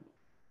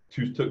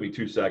 Took me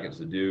 2 seconds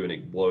to do, and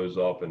it blows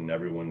up, and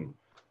everyone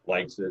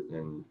likes it.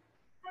 And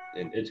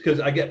it's because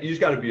you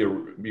just got to be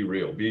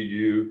real, be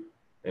you,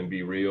 and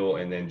be real.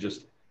 And then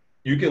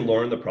you can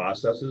learn the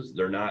processes.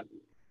 They're not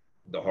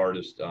the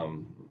hardest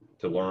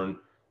to learn,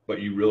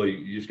 but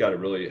you just got to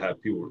really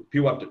have people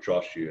have to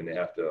trust you, and they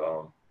have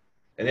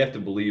to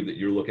believe that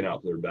you're looking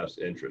out for their best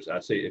interest. I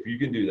say if you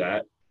can do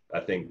that, I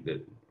think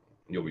that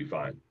you'll be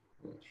fine.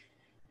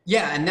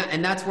 Yeah,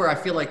 and that's where I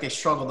feel like they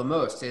struggle the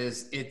most.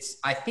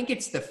 I think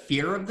it's the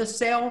fear of the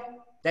sale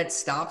that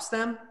stops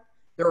them.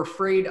 They're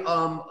afraid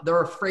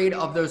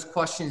of those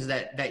questions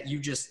that you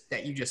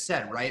just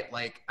said, right?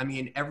 Like, I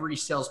mean, every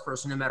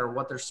salesperson, no matter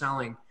what they're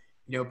selling,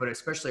 but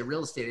especially a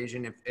real estate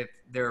agent, if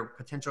their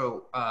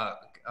potential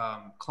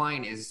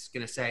client is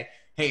going to say,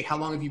 hey, how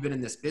long have you been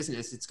in this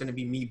business? It's going to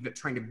be me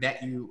trying to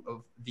vet you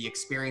of the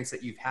experience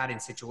that you've had in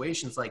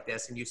situations like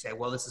this. And you say,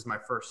 well, this is my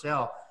first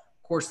sale.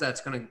 Of course,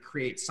 that's going to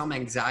create some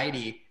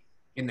anxiety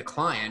in the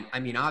client. I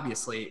mean,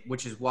 obviously,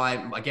 which is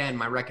why, again,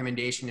 my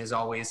recommendation is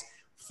always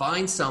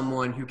find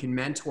someone who can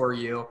mentor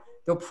you.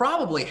 They'll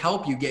probably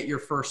help you get your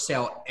first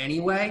sale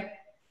anyway.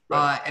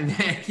 Right. And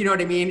then, you know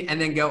what I mean?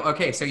 And then go,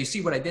 okay, so you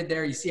see what I did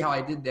there? You see how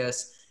I did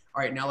this?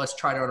 All right, now let's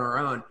try it on our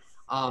own.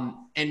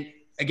 And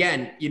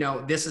again,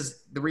 this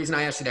is the reason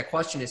I asked you that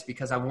question is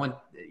because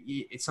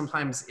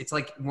sometimes it's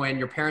like when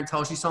your parent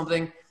tells you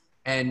something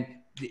and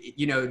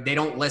they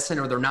don't listen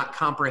or they're not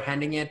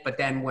comprehending it. But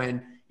then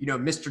when,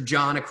 Mr.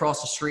 John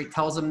across the street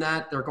tells them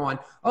that, they're going,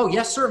 oh,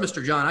 yes, sir,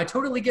 Mr. John, I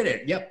totally get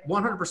it. Yep,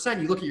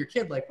 100%. You look at your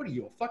kid like, what are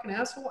you, a fucking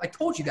asshole? I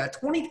told you that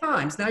 20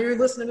 times. Now you're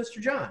listening to Mr.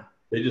 John.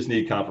 They just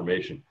need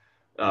confirmation.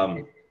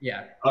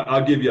 Yeah.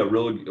 I'll give you a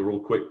real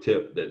quick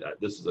tip that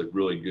this is a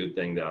really good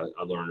thing that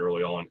I learned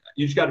early on.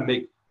 You just got to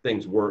make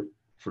things work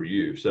for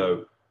you.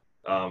 So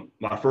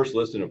my first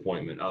listing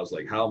appointment, I was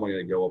like, how am I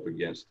going to go up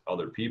against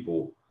other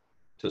people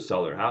to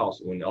sell their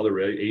house when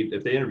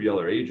if they interview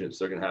other agents,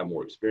 they're going to have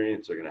more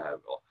experience. They're going to have,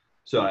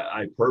 so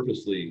I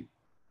purposely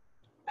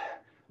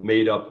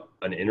made up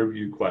an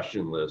interview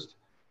question list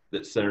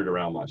that centered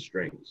around my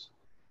strengths.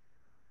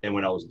 And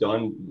when I was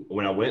done,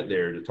 when I went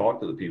there to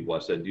talk to the people, I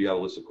said, do you have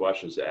a list of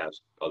questions to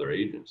ask other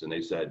agents? And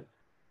they said,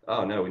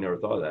 oh no, we never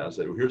thought of that. I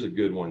said, well, here's a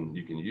good one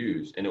you can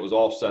use. And it was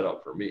all set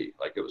up for me.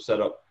 Like it was set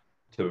up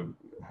to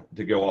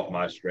go off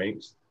my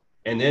strengths.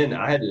 And then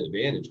I had an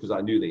advantage because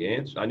I knew the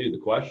answer. I knew the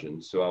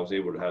questions, so I was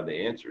able to have the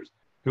answers.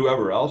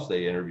 Whoever else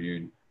they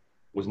interviewed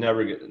was not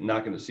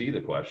going to see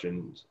the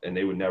questions, and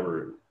they would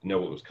never know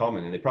what was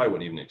coming, and they probably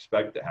wouldn't even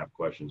expect to have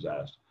questions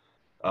asked.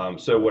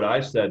 So what I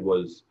said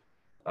was,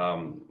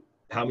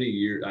 how many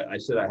years? I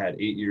said I had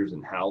 8 years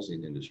in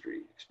housing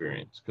industry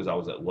experience because I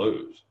was at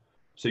Lowe's.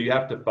 So you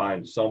have to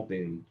find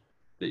something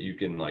that you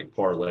can like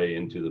parlay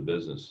into the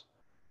business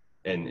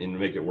and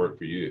make it work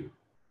for you.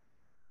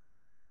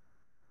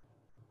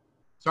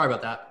 Sorry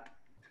about that.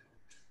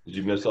 Did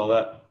you miss all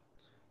that?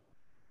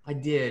 I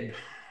did,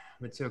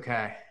 but it's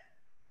okay.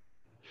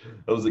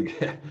 I was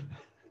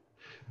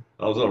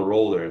on a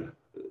roll there.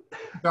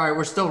 All right,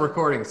 we're still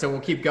recording, so we'll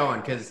keep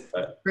going because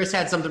Chris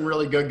had something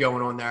really good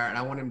going on there, and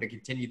I want him to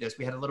continue this.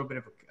 We had a little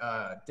bit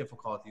of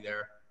difficulty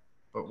there,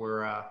 but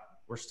we're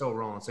We're still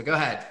rolling. So go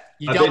ahead.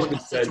 You I dealt with the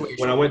basically said, situation.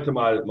 when I went to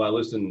my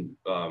listen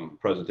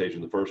presentation,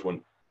 the first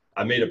one,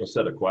 I made up a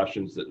set of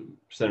questions that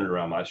centered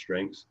around my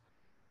strengths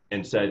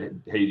and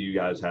said, hey, do you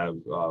guys have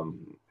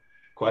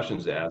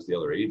questions to ask the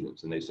other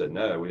agents? And they said,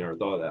 no, we never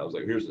thought of that. I was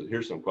like,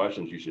 here's some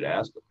questions you should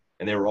ask them.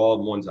 And they were all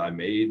ones I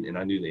made, and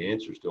I knew the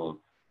answers to them,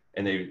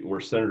 and they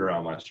were centered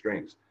around my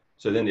strengths.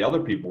 So then the other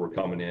people were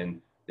coming in,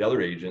 the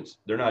other agents,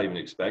 they're not even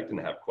expecting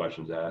to have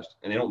questions asked,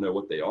 and they don't know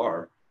what they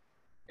are,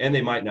 and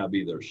they might not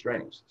be their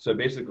strengths. So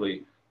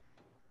basically,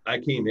 I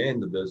came in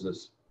the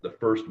business the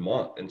first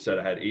month and said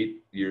I had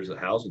 8 years of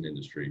housing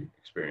industry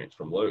experience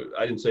from Lowe's.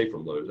 I didn't say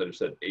from Lowe's, I just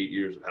said 8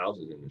 years of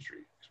housing industry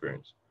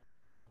experience.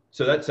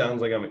 So that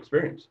sounds like I'm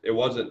experienced. It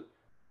wasn't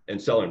in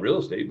selling real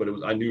estate, but it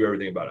was, I knew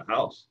everything about a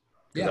house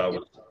because I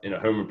was in a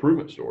home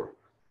improvement store.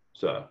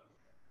 So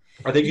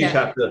I think you just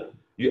have to,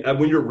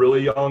 when you're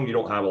really young, you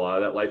don't have a lot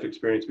of that life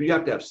experience, but you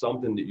have to have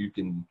something that you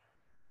can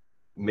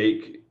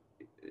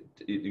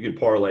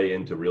parlay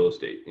into real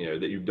estate,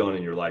 that you've done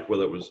in your life,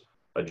 whether it was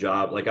a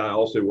job. Like I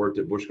also worked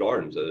at Busch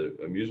Gardens, an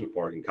amusement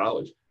park in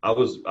college.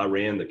 I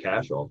ran the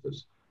cash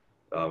office.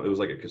 It was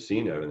like a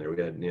casino in there.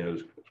 We had, it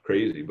was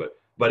crazy, but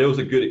it was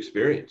a good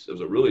experience. It was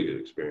a really good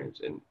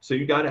experience. And so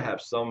you got to have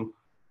some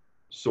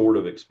sort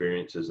of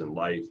experiences in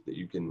life that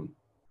you can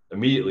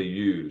immediately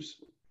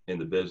use in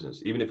the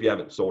business, even if you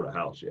haven't sold a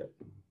house yet.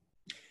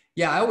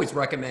 Yeah. I always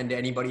recommend to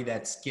anybody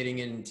that's getting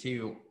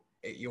into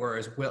or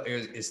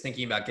is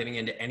thinking about getting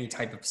into any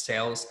type of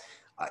sales.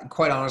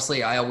 Quite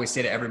honestly, I always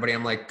say to everybody,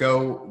 I'm like,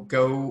 go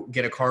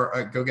get a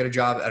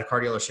job at a car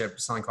dealership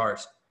selling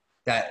cars.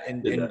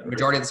 And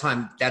majority of the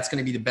time, that's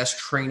going to be the best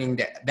training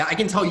that I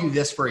can tell you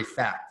this for a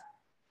fact.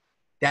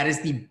 That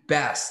is the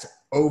best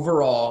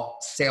overall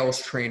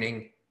sales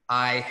training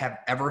I have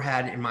ever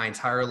had in my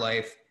entire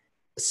life,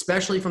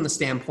 especially from the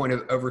standpoint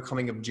of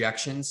overcoming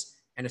objections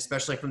and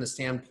especially from the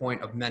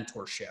standpoint of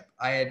mentorship.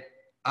 I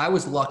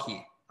was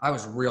lucky. I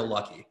was real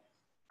lucky.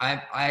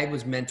 I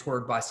was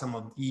mentored by some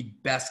of the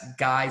best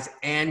guys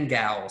and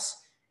gals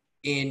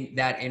in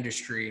that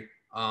industry.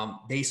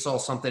 They saw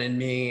something in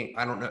me.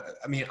 I don't know.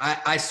 I mean,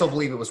 I still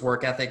believe it was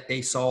work ethic.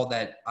 They saw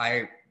that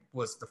I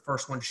was the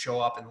first one to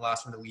show up and the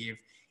last one to leave,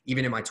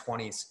 even in my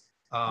 20s.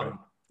 Right.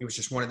 It was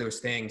just one of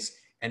those things.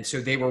 And so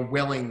they were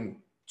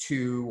willing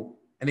to,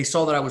 and they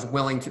saw that I was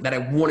willing to, that I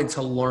wanted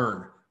to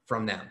learn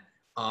from them.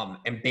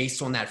 And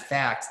based on that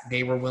fact,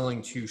 they were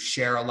willing to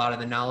share a lot of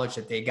the knowledge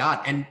that they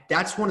got. And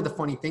that's one of the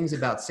funny things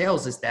about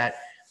sales is that,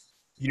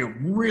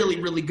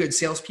 really, really good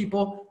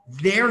salespeople,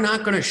 they're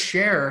not going to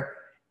share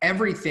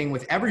everything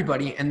with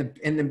everybody. And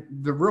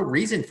the real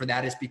reason for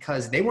that is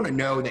because they want to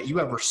know that you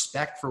have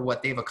respect for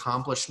what they've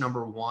accomplished,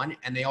 number one.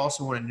 And they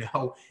also want to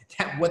know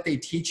that what they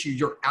teach you,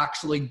 you're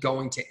actually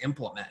going to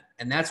implement.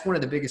 And that's one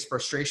of the biggest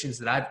frustrations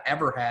that I've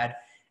ever had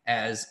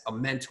as a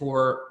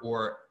mentor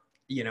or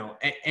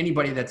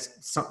anybody that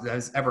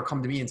has ever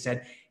come to me and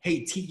said,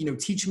 hey,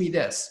 teach me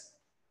this.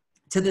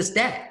 To this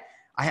day,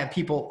 I have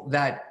people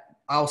that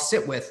I'll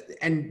sit with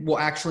and will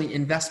actually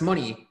invest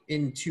money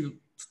into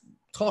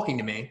talking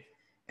to me.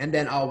 And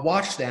then I'll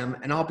watch them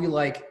and I'll be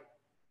like,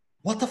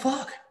 what the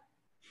fuck?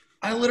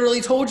 I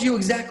literally told you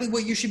exactly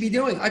what you should be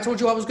doing. I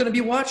told you I was going to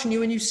be watching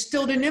you and you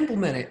still didn't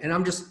implement it. And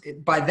I'm just,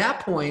 by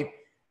that point,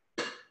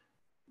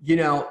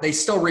 they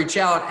still reach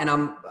out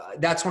and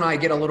that's when I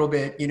get a little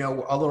bit, a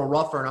little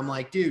rougher. And I'm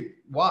like, dude,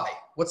 why?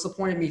 What's the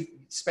point of me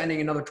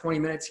spending another 20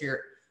 minutes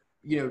here,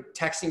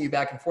 texting you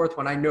back and forth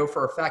when I know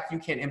for a fact you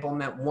can't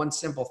implement one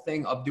simple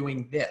thing of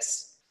doing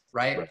this,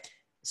 right?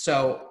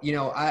 So,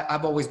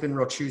 I've always been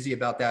real choosy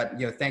about that.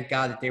 Thank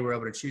God that they were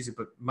able to choose it.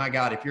 But my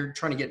God, if you're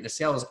trying to get into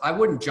sales, I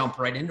wouldn't jump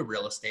right into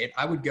real estate.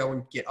 I would go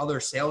and get other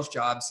sales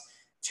jobs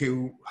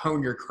to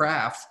hone your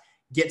craft,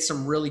 get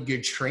some really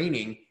good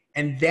training,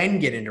 and then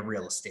get into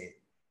real estate.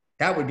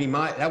 That would be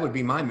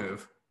my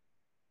move.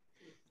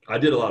 I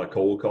did a lot of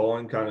cold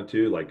calling kind of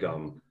too. Like,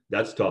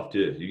 that's tough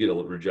too. You get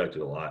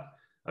rejected a lot.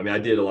 I mean, I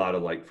did a lot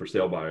of like for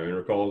sale by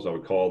owner calls. I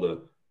would call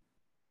the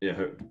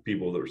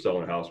people that were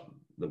selling a house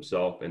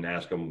themselves and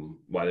ask them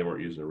why they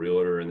weren't using a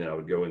realtor. And then I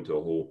would go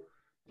into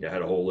I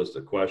had a whole list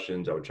of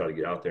questions. I would try to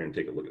get out there and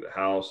take a look at the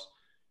house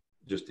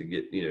just to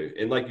get,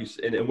 and like you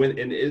said, and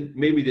it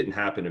maybe didn't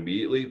happen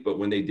immediately, but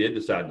when they did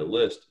decide to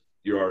list,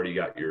 you already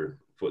got your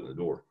foot in the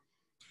door.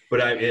 But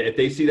if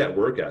they see that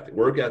work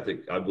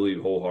ethic, I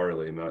believe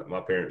wholeheartedly.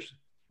 My parents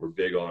were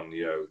big on,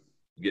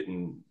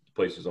 getting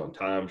places on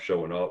time,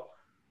 showing up,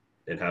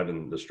 and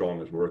having the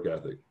strongest work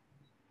ethic.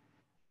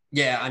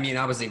 Yeah, I mean,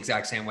 I was the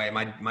exact same way.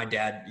 My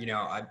dad,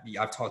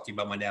 I've talked to you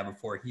about my dad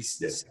before.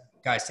 He's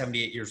guy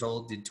 78 years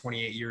old, did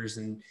 28 years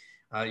in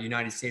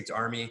United States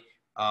Army.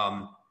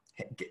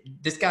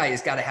 This guy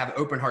has got to have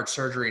open heart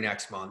surgery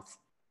next month.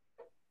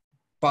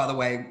 By the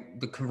way,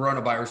 the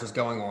coronavirus is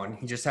going on.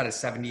 He just had his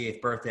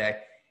 78th birthday.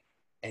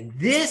 And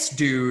this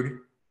dude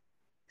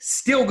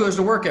still goes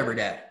to work every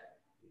day.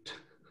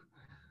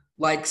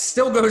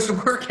 Still goes to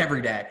work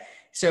every day.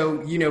 So,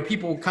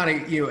 people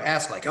kind of,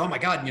 ask like, oh my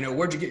God,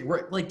 where'd you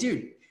get, like,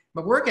 dude,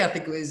 My work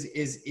ethic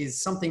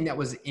is something that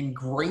was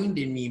ingrained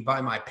in me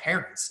by my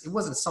parents. It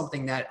wasn't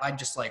something that I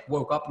just like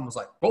woke up and was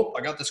like, oh,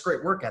 I got this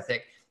great work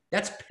ethic.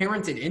 That's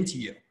parented into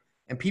you.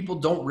 And people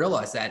don't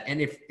realize that.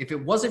 And if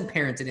it wasn't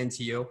parented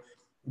into you,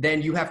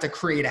 then you have to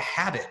create a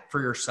habit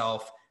for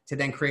yourself to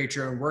then create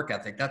your own work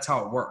ethic. That's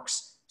how it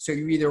works. So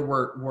you either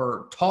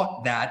were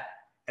taught that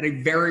at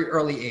a very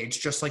early age,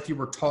 just like you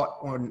were taught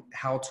on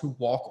how to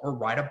walk or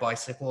ride a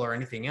bicycle or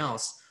anything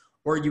else,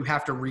 or you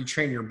have to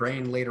retrain your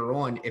brain later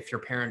on if your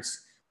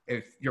parents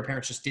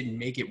just didn't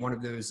make it one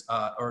of those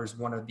or as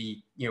one of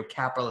the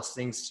capitalist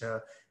things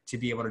to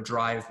be able to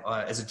drive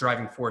as a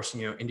driving force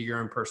into your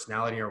own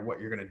personality or what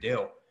you're going to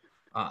do.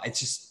 It's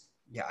just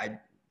I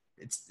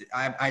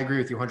agree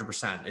with you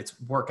 100%. It's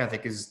work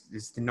ethic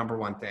is the number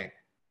one thing.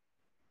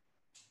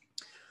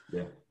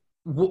 Yeah.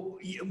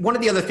 One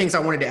of the other things I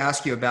wanted to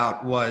ask you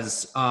about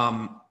was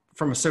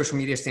from a social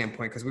media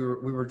standpoint, because we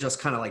were just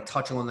kind of like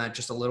touching on that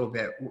just a little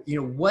bit.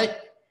 What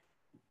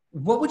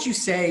would you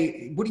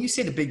say? What do you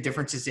say the big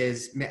differences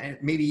is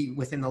maybe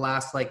within the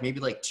last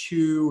maybe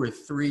 2 or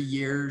 3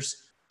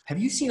 years? Have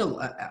you seen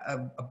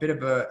a bit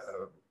of a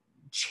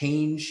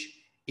change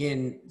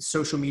in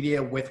social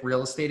media with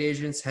real estate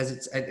agents?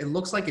 It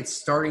looks like it's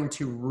starting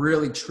to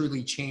really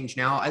truly change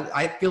now.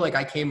 I feel like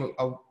I came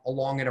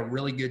along at a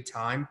really good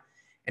time,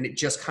 and it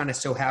just kind of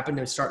so happened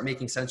to start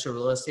making sense to the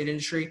real estate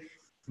industry.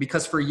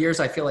 Because for years,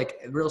 I feel like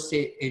real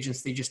estate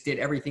agents, they just did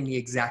everything the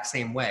exact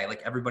same way.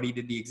 Like everybody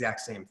did the exact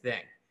same thing.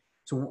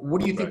 So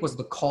what do you think was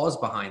the cause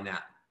behind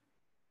that?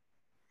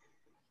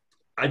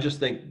 I just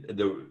think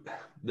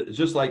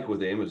just like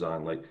with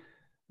Amazon, like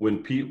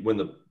when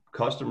the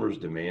customers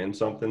demand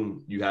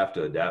something, you have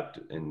to adapt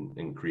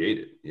and create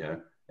it. Yeah.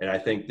 And I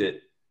think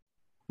that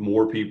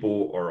more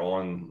people are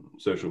on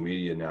social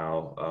media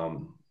now,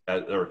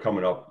 are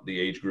coming up the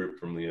age group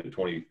from the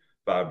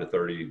 25 to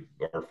 30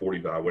 or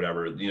 45,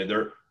 whatever,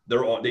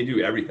 they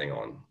do everything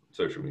on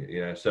social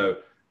media. So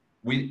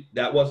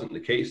that wasn't the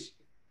case.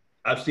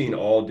 I've seen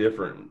all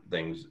different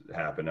things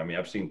happen. I mean,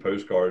 I've seen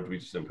postcards. We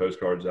used to send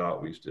postcards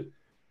out.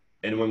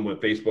 And when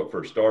Facebook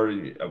first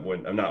started,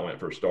 when it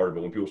first started,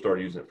 but when people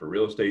started using it for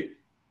real estate,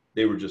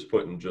 they were just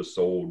putting just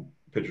sold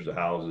pictures of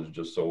houses,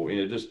 just sold,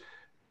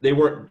 they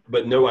weren't,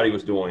 but nobody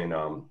was doing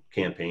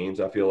campaigns.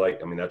 I feel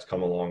like, I mean, that's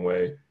come a long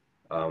way.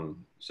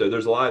 So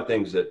there's a lot of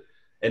things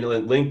and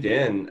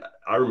LinkedIn,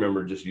 I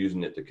remember just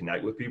using it to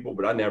connect with people,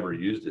 but I never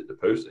used it to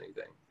post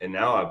anything. And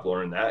now I've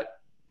learned that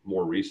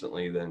more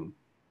recently than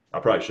I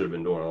probably should have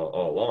been doing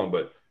all along,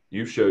 but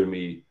you showed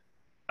me,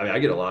 I mean, I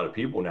get a lot of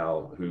people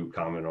now who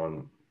comment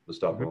on the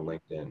stuff on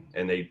LinkedIn,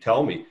 and they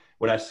tell me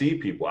when I see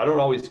people, I don't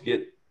always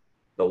get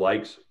the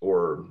likes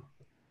or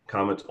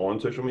comments on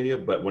social media,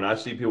 but when I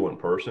see people in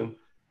person,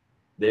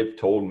 they've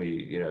told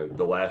me,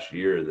 the last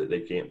year that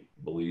they can't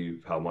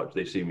believe how much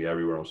they see me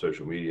everywhere on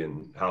social media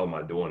and how am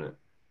I doing it?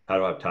 How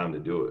do I have time to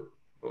do it?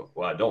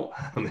 Well, I don't.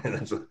 I mean,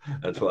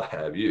 that's why I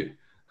have you.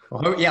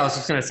 Well, yeah, I was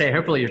just going to say,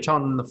 hopefully you're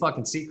telling them the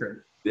fucking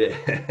secret. Yeah.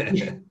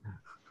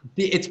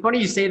 It's funny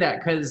you say that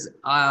because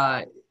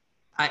I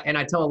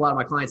tell a lot of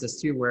my clients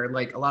this too, where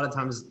a lot of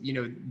times,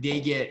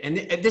 they get, and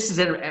this is,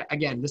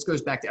 again, this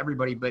goes back to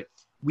everybody, but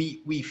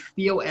we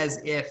feel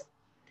as if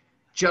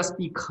just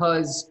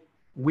because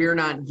we're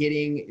not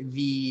getting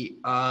the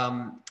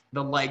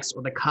likes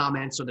or the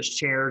comments or the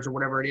shares or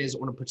whatever it is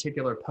on a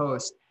particular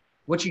post,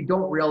 what you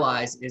don't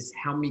realize is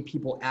how many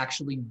people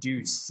actually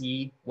do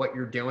see what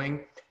you're doing.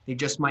 They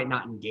just might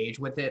not engage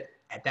with it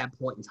at that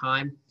point in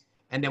time.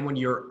 And then when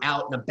you're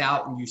out and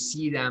about and you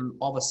see them,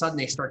 all of a sudden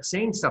they start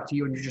saying stuff to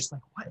you and you're just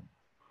like, what?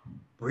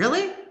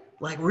 Really?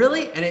 Like,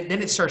 really? And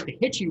then it starts to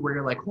hit you where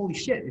you're like, holy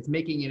shit, it's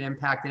making an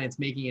impact and it's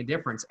making a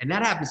difference. And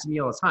that happens to me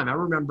all the time. I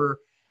remember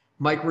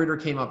Mike Ritter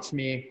came up to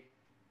me.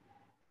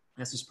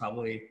 It's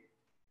probably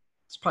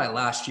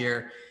last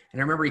year. And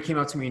I remember he came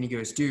up to me and he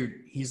goes, dude,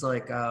 he's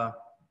like,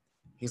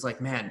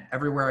 man,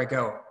 everywhere I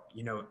go,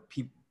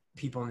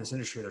 people in this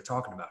industry, they're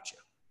talking about you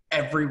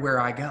everywhere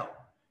I go.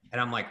 And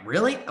I'm like,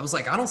 really? I was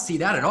like, I don't see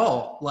that at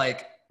all.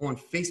 Like on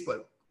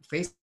Facebook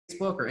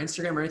or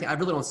Instagram or anything. I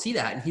really don't see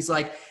that. And he's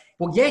like,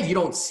 well, yeah, you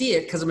don't see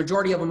it because the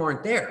majority of them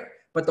aren't there.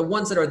 But the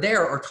ones that are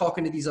there are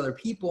talking to these other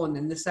people and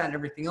then this, that, and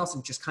everything else.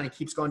 And just kind of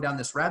keeps going down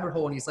this rabbit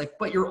hole. And he's like,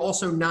 but you're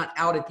also not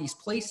out at these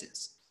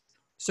places.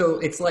 So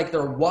it's like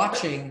they're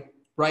watching,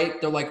 right?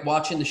 They're like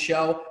watching the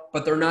show,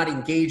 but they're not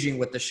engaging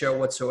with the show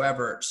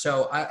whatsoever.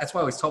 So that's why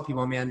I always tell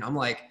people, man, I'm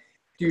like,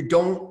 dude,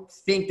 don't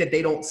think that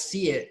they don't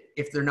see it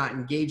if they're not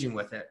engaging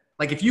with it.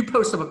 Like if you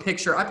post up a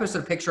picture, I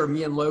posted a picture of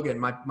me and Logan.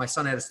 My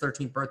son had his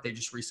 13th birthday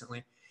just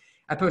recently.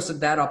 I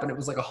posted that up and it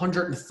was like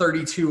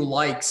 132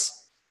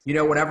 likes,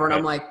 whatever. And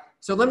I'm like,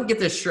 so let me get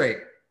this straight.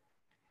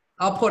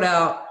 I'll put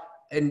out,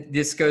 and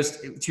this goes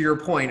to your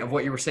point of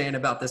what you were saying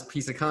about this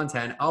piece of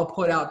content. I'll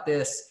put out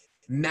this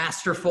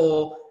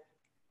masterful,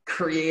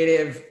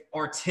 creative,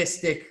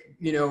 artistic,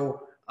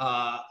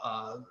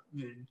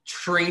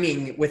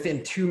 training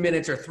within 2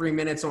 minutes or 3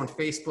 minutes on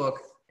Facebook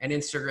and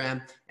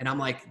Instagram. And I'm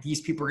like, these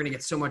people are going to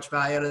get so much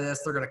value out of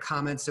this. They're going to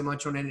comment so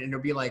much on it and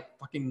it'll be like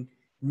fucking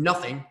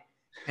nothing.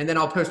 And then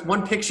I'll post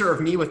one picture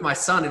of me with my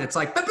son and it's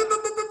like, "Boo, boo,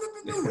 boo, boo,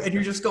 boo, boo, boo," and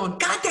you're just going,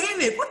 God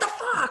damn it, what the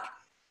fuck?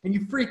 And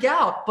you freak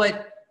out.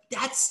 But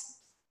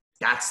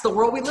that's the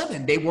world we live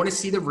in. They want to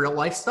see the real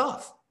life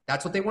stuff.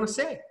 That's what they want to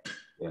say.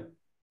 Yeah.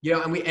 You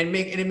know, and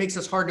it makes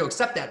us hard to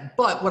accept that.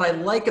 But what I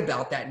like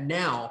about that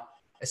now,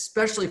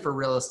 especially for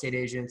real estate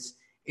agents,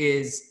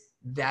 is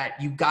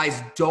that you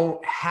guys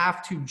don't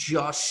have to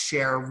just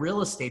share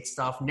real estate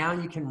stuff. Now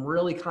you can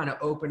really kind of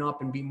open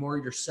up and be more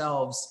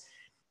yourselves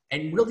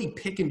and really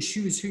pick and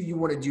choose who you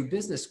want to do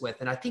business with.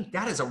 And I think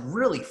that is a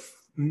really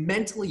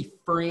mentally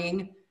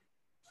freeing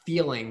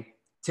feeling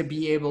to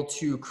be able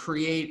to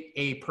create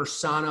a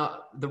persona,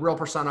 the real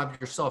persona of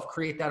yourself,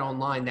 create that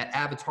online, that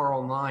avatar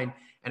online,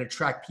 and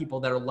attract people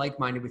that are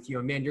like-minded with you.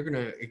 And man, you're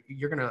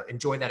gonna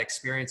enjoy that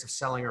experience of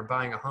selling or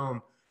buying a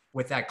home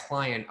with that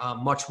client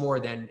much more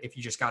than if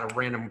you just got a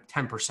random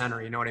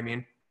 10%er, you know what I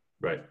mean?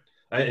 Right.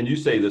 And you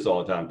say this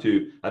all the time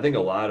too. I think a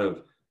lot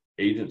of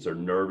agents are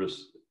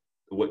nervous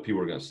what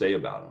people are going to say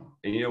about them.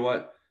 And you know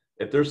what?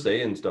 If they're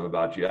saying stuff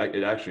about you,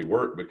 it actually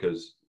worked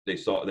because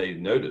they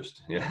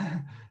noticed. Yeah.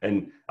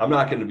 And I'm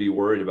not going to be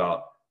worried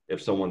about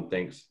if someone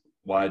thinks,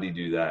 why did he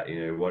do that?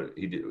 You know, what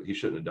he did, he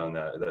shouldn't have done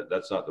that.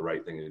 That's not the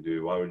right thing to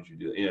do. Why would you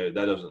do that? You know,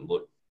 that doesn't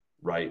look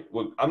right.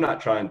 Well, I'm not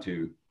trying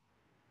to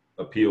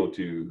appeal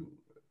to,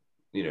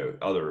 you know,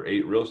 other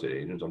real estate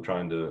agents. I'm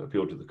trying to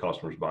appeal to the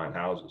customers buying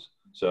houses.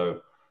 So,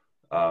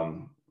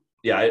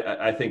 yeah,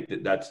 I think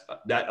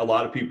that a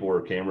lot of people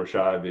are camera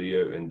shy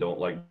video and don't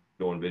like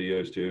doing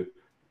videos too.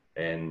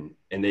 And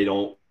they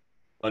don't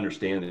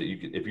understand that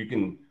if you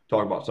can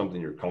talk about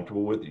something you're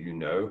comfortable with, you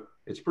know,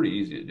 it's pretty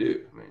easy to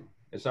do. I mean,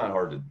 it's not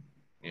hard to,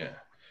 yeah.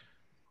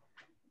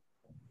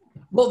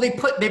 Well, they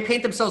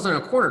paint themselves in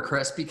a corner,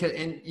 Chris, because,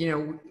 and, you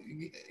know,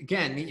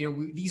 again, you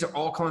know, these are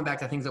all coming back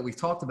to things that we've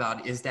talked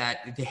about, is that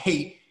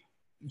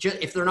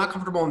if they're not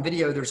comfortable in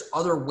video, there's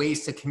other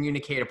ways to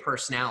communicate a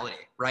personality,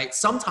 right?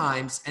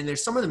 Sometimes, and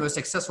there's some of the most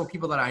successful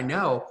people that I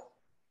know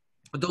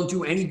don't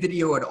do any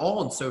video at all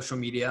on social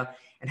media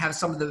and have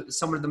some of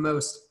the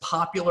most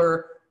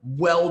popular,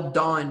 well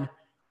done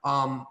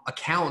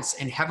accounts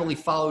and heavily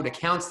followed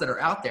accounts that are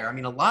out there. I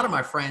mean, a lot of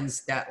my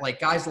friends that like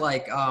guys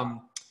like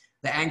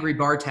the Angry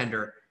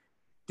Bartender.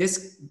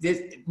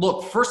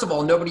 Look, first of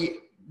all,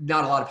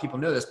 not a lot of people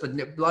know this, but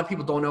a lot of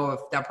people don't know if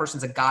that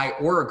person's a guy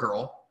or a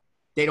girl.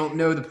 They don't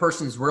know the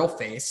person's real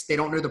face. They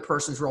don't know the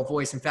person's real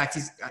voice. In fact,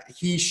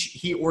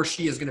 he or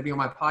she is going to be on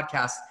my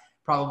podcast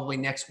probably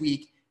next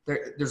week.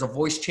 There's a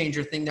voice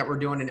changer thing that we're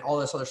doing and all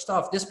this other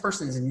stuff. This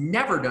person has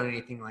never done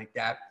anything like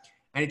that.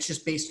 And it's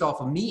just based off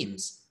of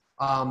memes.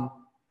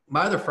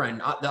 My other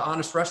friend, the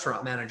Honest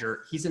Restaurant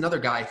Manager, he's another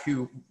guy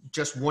who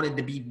just wanted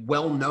to be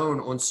well known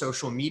on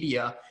social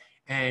media.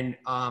 And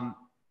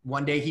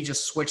one day he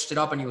just switched it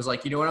up and he was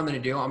like, you know what I'm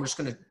going to do? I'm just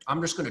going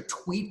to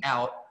tweet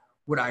out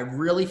what I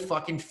really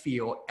fucking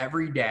feel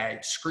every day,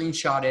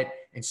 screenshot it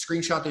and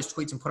screenshot those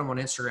tweets and put them on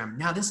Instagram.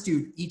 Now this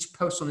dude, each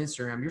post on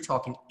Instagram, you're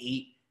talking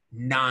 8,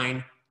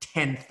 9,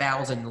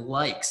 10,000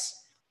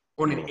 likes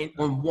on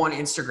one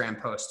Instagram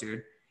post,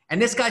 dude.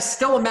 And this guy's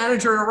still a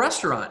manager at a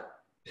restaurant,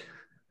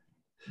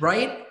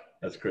 right?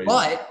 That's crazy.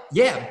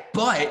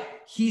 But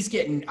he's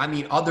getting, I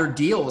mean, other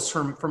deals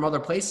from other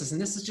places. And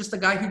this is just a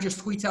guy who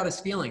just tweets out his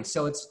feelings.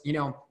 So it's, you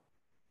know,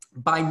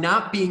 by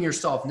not being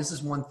yourself, and this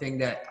is one thing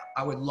that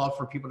I would love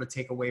for people to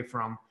take away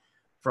from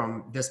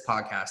this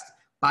podcast,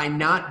 by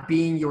not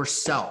being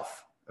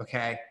yourself,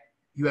 okay,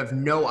 you have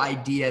no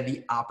idea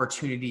the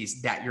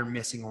opportunities that you're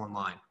missing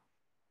online.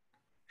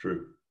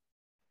 True.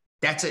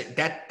 That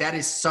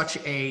is such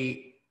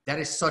a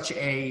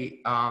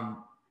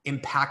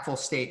impactful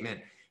statement,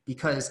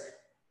 because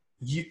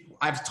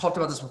I've talked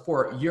about this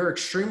before. You're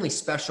extremely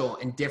special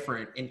and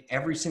different in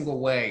every single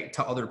way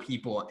to other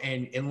people.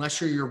 And unless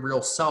you're your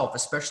real self,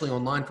 especially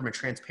online from a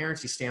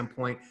transparency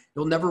standpoint,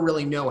 you'll never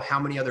really know how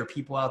many other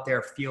people out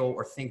there feel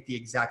or think the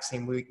exact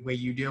same way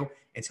you do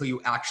until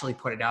you actually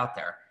put it out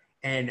there.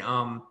 And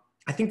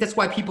I think that's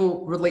why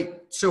people relate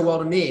so well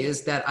to me,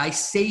 is that I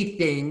say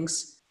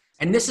things,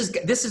 and this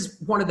is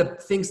one of the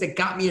things that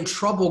got me in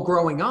trouble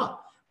growing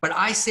up. But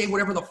I say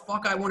whatever the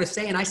fuck I want to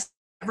say, and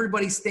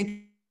everybody's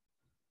thinking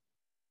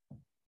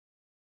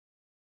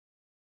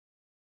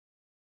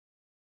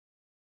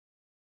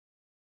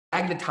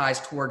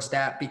magnetized towards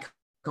that, because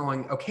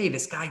going, okay,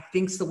 this guy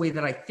thinks the way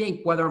that I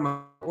think, whether I'm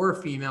a or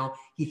a female,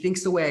 he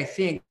thinks the way I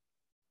think.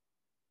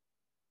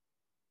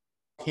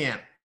 Him,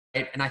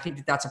 right? And I think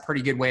that that's a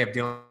pretty good way of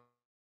doing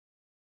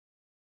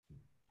it.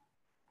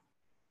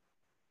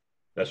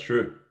 That's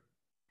true.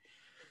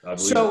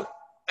 So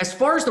as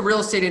far as the real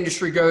estate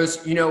industry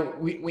goes, you know,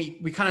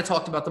 we kind of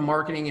talked about the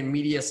marketing and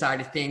media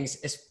side of things.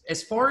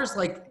 As far as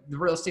like the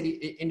real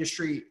estate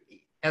industry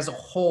as a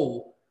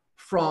whole,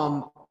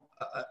 from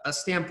a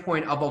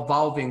standpoint of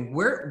evolving,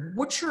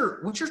 what's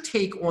your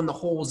take on the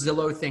whole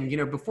Zillow thing? You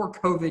know, before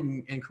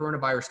COVID and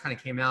coronavirus kind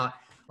of came out,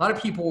 a lot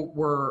of people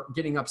were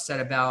getting upset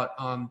about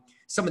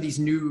some of these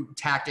new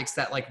tactics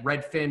that like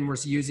Redfin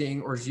was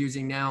using or is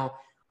using now,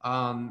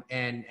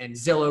 and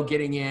Zillow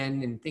getting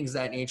in and things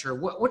of that nature.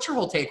 What's your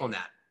whole take on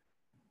that?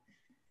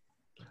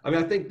 I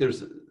mean, I think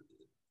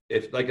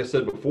if, like I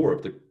said before,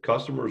 if the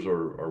customers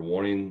are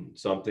wanting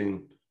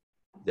something,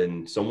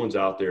 then someone's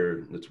out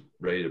there that's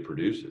ready to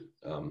produce it.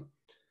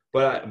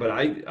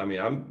 I mean,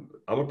 I'm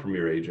a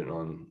premier agent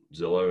on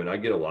Zillow, and I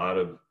get a lot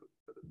of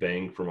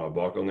bang for my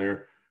buck on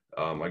there.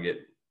 I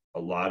get a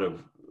lot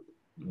of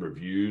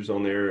reviews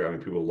on there. I mean,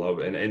 people love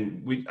it.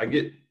 And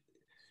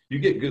you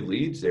get good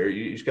leads there.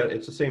 You just got,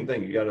 it's the same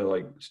thing. You got to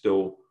like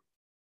still,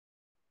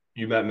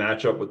 you might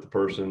match up with the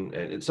person,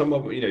 and some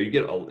of them, you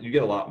get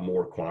a lot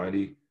more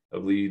quantity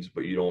of leads,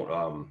 but you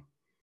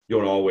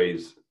don't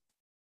always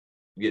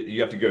get,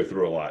 you have to go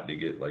through a lot to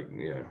get like,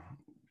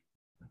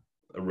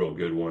 a real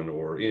good one,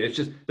 or it's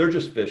just, they're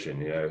just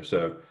fishing,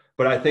 so,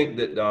 but I think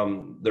that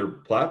their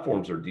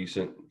platforms are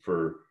decent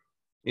for,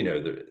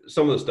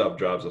 some of the stuff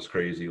drives us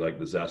crazy, like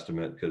the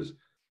Zestimate, because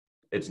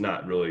it's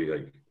not really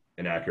like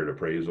an accurate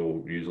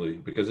appraisal usually,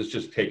 because it's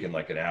just taking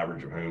like an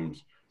average of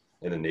homes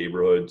in the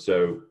neighborhood.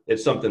 So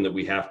it's something that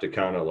we have to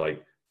kind of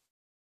like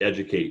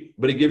educate,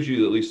 but it gives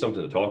you at least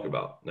something to talk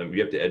about. And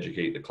you have to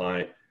educate the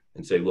client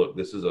and say, look,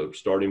 this is a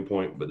starting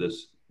point, but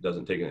this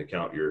doesn't take into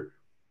account your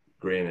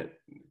granite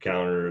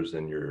counters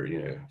and your,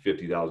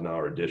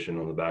 $50,000 addition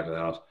on the back of the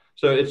house.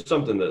 So it's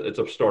something that it's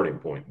a starting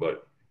point,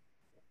 but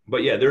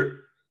yeah,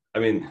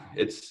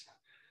 it's,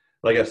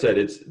 like I said,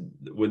 it's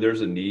when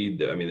there's a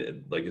need. I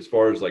mean, like as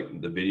far as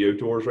like the video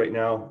tours right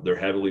now, they're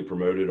heavily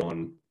promoted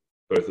on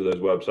both of those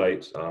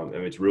websites.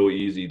 And it's really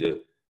easy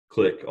to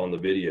click on the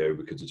video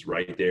because it's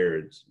right there.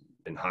 It's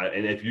in high,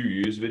 and if you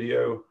use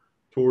video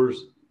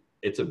tours,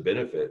 it's a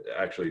benefit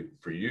actually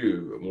for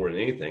you more than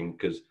anything,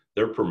 because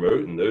they're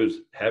promoting those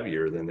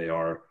heavier than they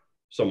are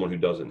someone who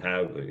doesn't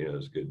have,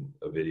 as good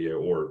a video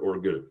or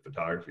good at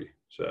photography.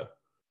 So.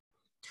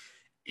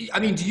 I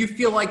mean, do you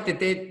feel like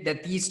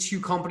that these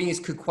two companies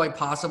could quite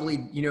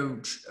possibly,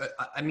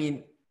 I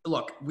mean,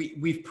 look,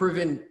 we've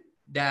proven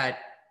that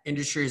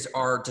industries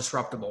are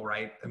disruptible,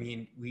 right? I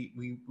mean,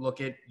 we look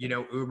at,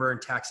 Uber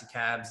and taxi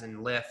cabs and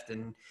Lyft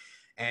and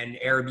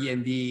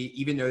Airbnb,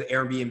 even though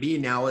Airbnb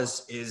now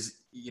is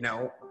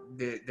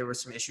there were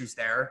some issues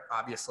there,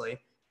 obviously.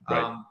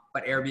 Right.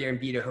 But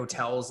Airbnb to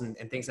hotels and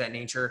things of that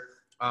nature.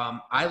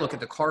 I look at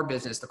the car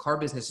business. The car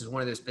business is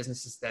one of those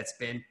businesses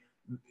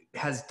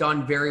has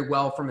done very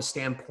well from a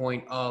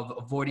standpoint of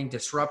avoiding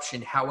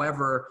disruption.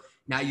 However,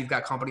 now you've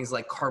got companies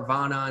like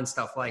Carvana and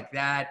stuff like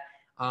that,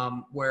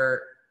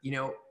 where,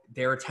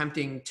 they're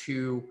attempting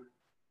to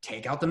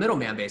take out the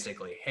middleman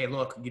basically. Hey,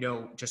 look,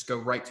 just go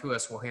right to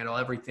us. We'll handle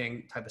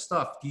everything type of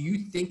stuff. Do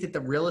you think that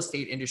the real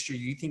estate industry,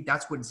 do you think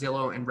that's what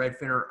Zillow and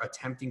Redfin are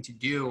attempting to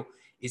do,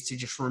 is to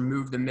just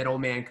remove the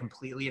middleman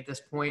completely at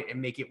this point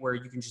and make it where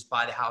you can just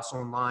buy the house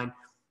online,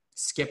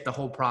 skip the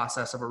whole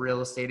process of a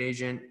real estate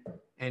agent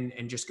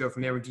and just go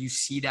from there? Do you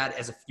see that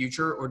as a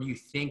future, or do you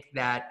think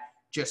that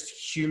just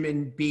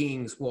human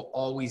beings will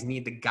always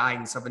need the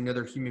guidance of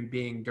another human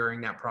being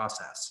during that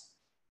process?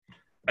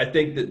 I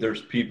think that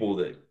there's people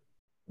that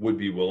would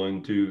be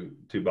willing to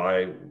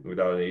buy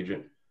without an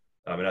agent.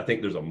 And I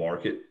think there's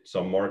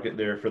some market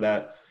there for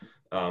that.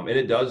 And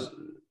it does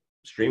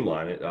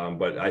streamline it.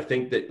 But I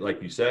think that,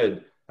 like you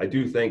said, I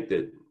do think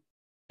that,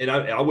 and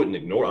I wouldn't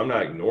ignore, I'm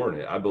not ignoring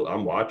it.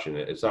 I'm watching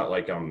it. It's not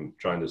like I'm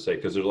trying to say,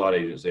 because there's a lot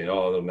of agents saying,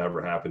 oh, it'll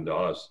never happen to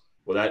us.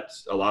 Well,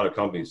 that's, a lot of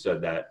companies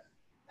said that.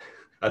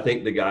 I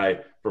think the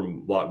guy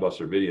from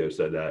Blockbuster Video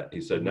said that.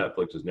 He said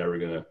Netflix is never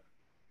going to,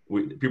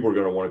 people are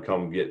going to want to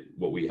come get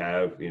what we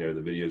have, the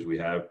videos we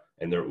have,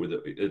 and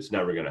it's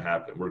never going to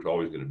happen. We're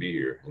always going to be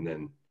here. And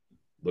then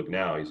look,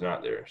 now he's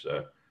not there.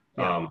 So,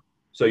 yeah.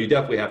 So you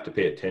definitely have to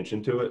pay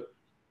attention to it.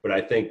 But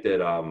I think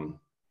that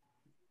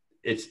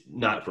it's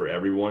not for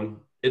everyone.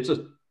 It's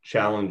a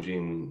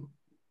challenging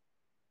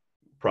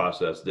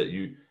process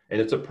and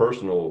it's a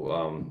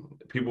personal,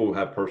 people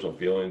have personal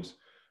feelings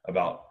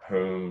about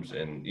homes.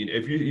 And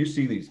if you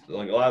see these,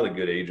 like a lot of the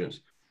good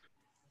agents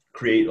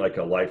create like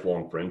a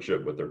lifelong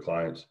friendship with their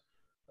clients.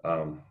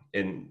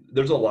 And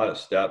there's a lot of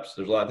steps.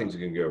 There's a lot of things that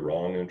can go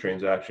wrong in a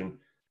transaction.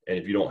 And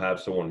if you don't have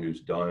someone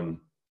who's done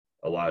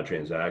a lot of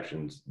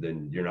transactions,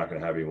 then you're not going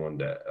to have anyone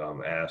to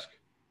ask,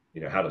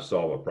 how to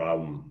solve a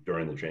problem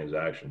during the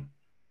transaction.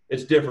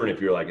 It's different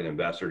if you're like an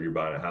investor, you're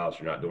buying a house,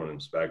 you're not doing an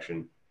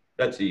inspection.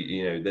 That's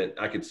that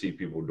I could see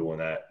people doing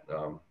that.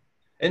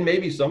 And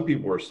maybe some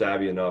people are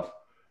savvy enough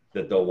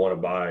that they'll want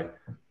to buy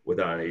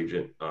without an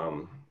agent. I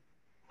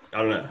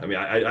don't know. I mean,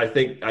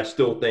 I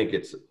still think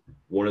it's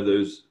one of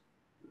those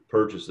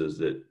purchases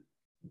that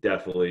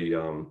definitely,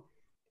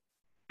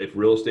 if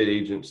real estate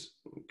agents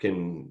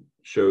can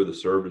show the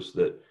service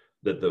that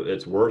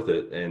it's worth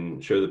it,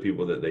 and show the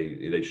people that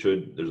they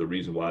should, there's a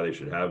reason why they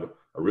should have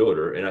a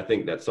realtor. And I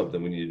think that's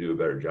something we need to do a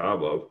better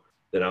job of.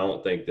 Then I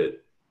don't think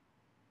that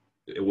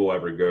it will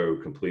ever go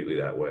completely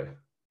that way.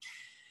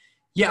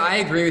 Yeah, I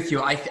agree with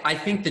you. I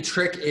think the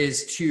trick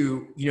is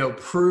to,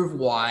 prove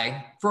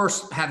why.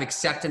 First, have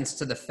acceptance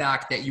to the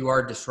fact that you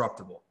are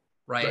disruptible,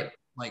 right?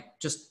 Like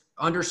just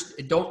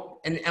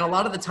and a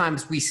lot of the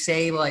times we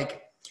say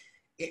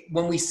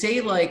when we say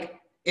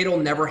it'll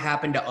never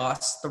happen to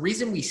us. The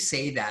reason we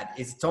say that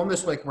is it's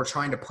almost like we're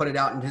trying to put it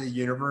out into the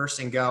universe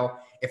and go,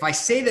 if I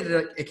say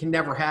that it can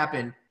never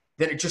happen,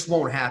 then it just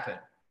won't happen,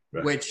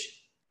 right.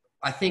 Which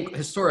I think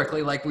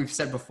historically, like we've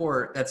said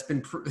before, that's been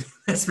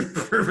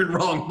proven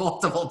wrong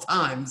multiple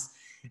times.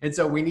 And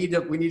so we need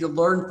to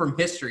learn from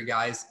history,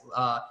 guys,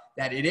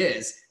 that it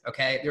is,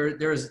 okay.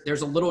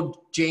 There's a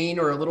little Jane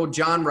or a little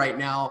John right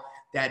now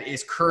that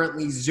is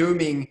currently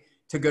Zooming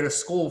to go to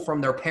school from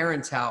their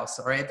parents' house.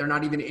 All right. They're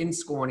not even in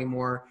school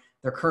anymore.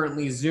 They're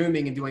currently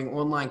Zooming and doing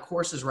online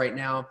courses right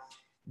now,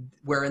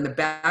 where in the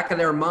back of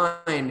their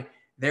mind,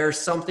 there's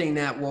something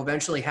that will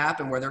eventually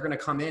happen where they're going to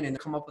come in and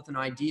come up with an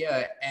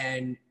idea,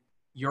 and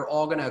you're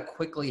all going to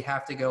quickly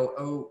have to go,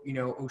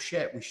 oh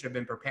shit, we should have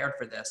been prepared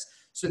for this.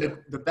 So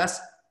the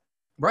best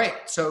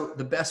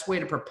way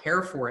to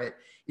prepare for it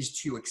is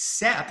to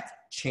accept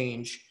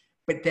change,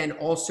 but then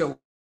also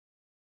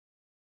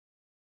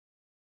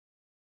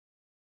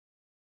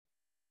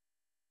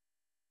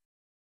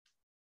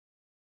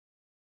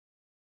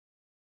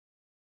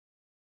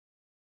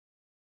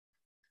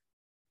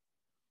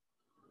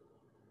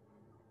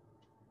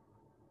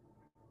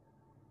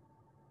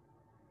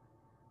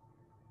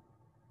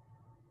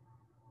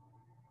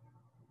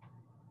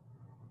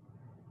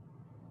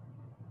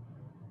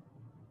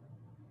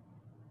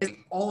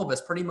all of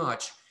us pretty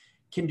much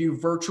can do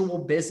virtual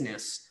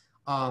business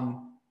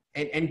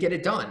and get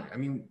it done. I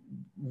mean,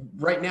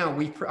 right now,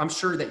 I'm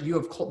sure that you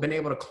have been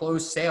able to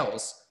close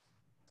sales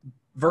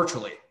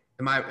virtually.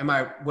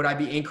 Would I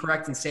be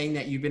incorrect in saying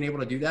that you've been able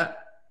to do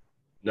that?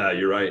 No,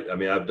 you're right. I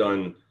mean, I've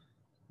done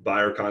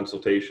buyer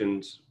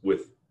consultations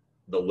with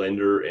the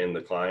lender and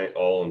the client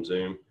all on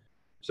Zoom,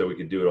 so we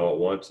could do it all at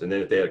once. And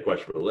then if they had a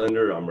question for the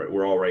lender,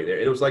 we're all right there.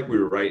 It was like we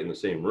were right in the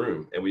same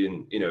room, and we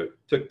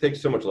didn't,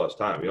 takes so much less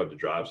time. You don't have to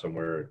drive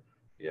somewhere.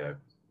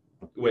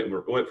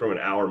 Went from an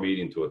hour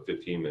meeting to a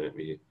 15-minute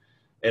meeting.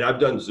 And I've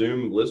done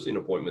Zoom listing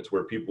appointments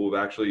where people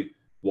have actually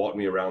walked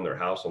me around their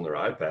house on their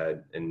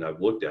iPad, and I've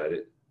looked at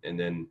it, and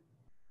then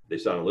they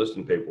sign a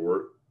listing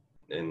paperwork,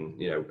 and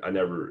I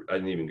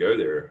didn't even go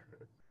there.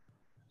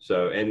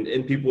 So,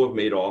 and people have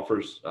made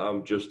offers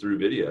just through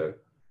video.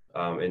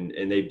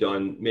 And they've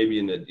done maybe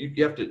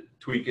you have to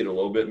tweak it a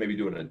little bit, maybe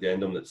do an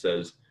addendum that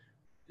says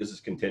this is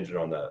contingent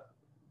on the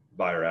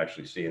buyer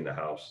actually seeing the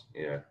house,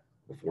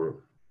 before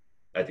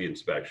at the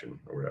inspection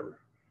or whatever.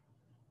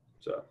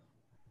 So.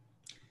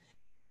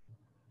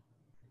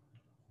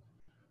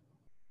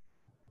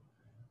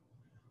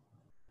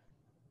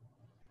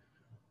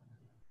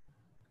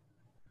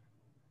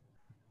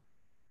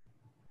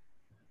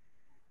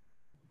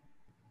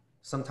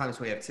 Sometimes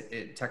we have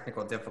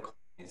technical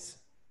difficulties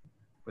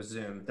with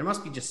Zoom. There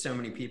must be just so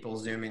many people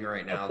Zooming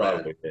right now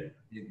that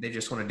they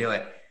just want to do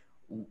it.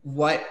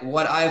 What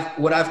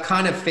I've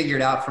kind of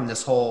figured out from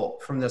this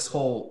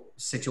whole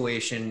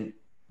situation,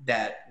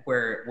 that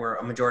where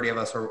a majority of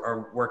us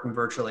are working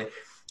virtually.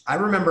 I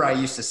remember I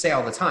used to say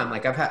all the time,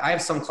 like I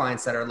have some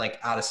clients that are like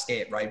out of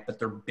state, right? But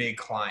they're big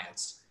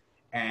clients,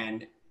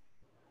 and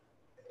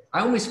I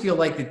always feel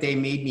like that they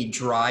made me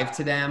drive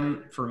to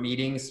them for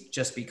meetings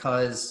just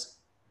because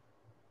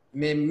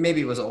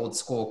maybe it was old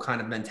school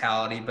kind of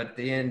mentality, but at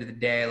the end of the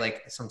day,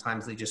 like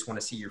sometimes they just want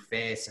to see your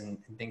face and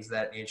things of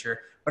that nature.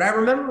 But I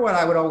remember what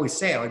I would always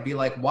say. I would be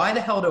like, why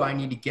the hell do I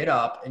need to get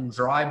up and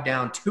drive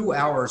down 2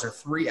 hours or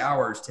 3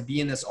 hours to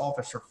be in this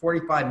office for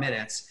 45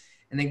 minutes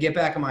and then get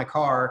back in my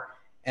car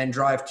and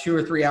drive 2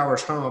 or 3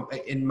 hours home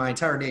in my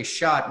entire day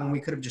shot, when we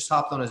could have just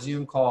hopped on a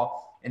Zoom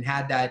call and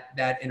had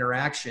that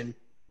interaction?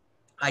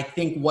 I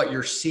think what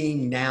you're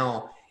seeing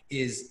now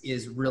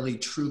is really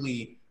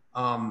truly,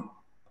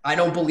 I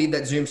don't believe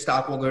that Zoom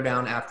stock will go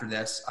down after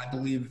this. I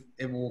believe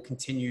it will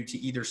continue to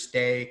either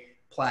stay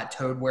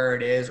plateaued where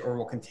it is, or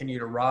will continue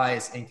to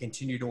rise and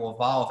continue to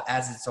evolve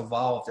as it's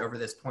evolved over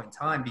this point in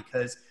time,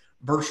 because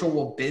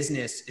virtual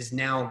business is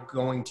now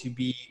going to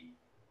be,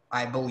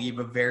 I believe,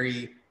 a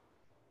very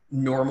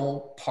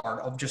normal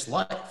part of just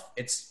life.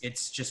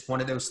 It's just one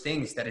of those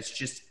things that it's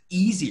just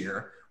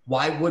easier.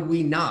 Why would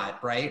we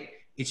not, right?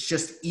 It's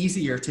just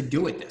easier to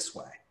do it this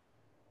way.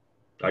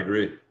 I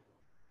agree.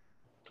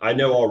 I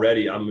know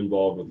already I'm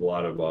involved with a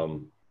lot of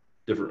I'm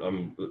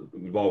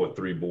involved with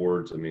 3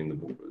 boards. I mean,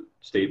 the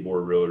State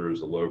Board of Realtors,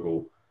 the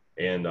local,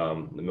 and the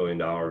 $1 Million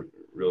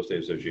Real Estate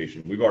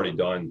Association. We've already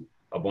done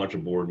a bunch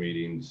of board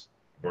meetings,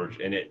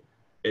 and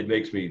it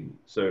makes me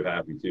so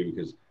happy too,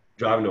 because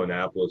driving to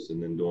Annapolis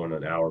and then doing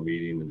an hour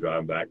meeting and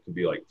driving back could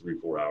be like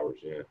 3-4 hours,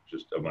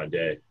 just of my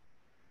day.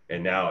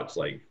 And now it's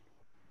like,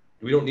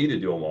 we don't need to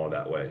do them all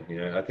that way.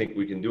 I think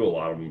we can do a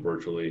lot of them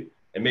virtually,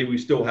 and maybe we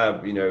still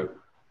have,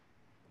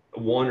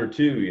 1 or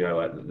 2,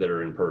 that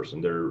are in person.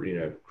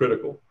 They're,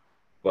 critical,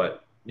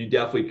 but you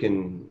definitely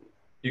can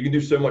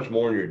do so much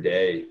more in your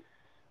day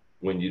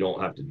when you don't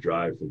have to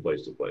drive from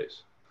place to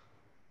place.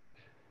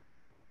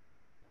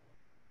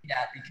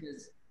 Yeah,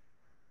 because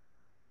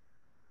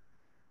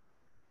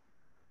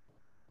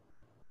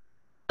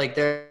like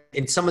there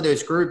in some of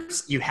those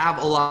groups, you have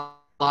a lot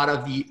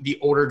of the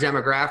older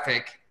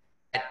demographic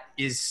that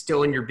is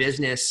still in your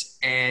business,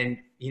 and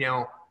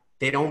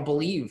they don't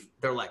believe.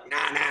 They're like, nah,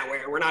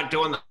 we're not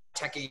doing the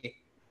techie,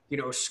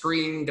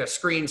 screen to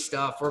screen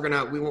stuff.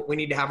 We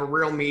need to have a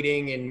real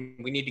meeting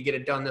and we need to get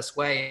it done this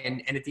way.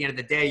 And at the end of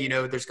the day,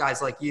 there's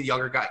guys like you,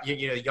 younger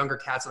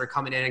cats that are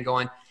coming in and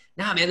going,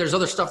 nah, man, there's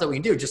other stuff that we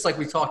can do. Just like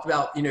we talked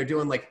about,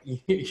 doing like,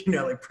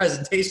 like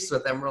presentations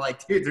with them. We're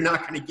like, dude, they're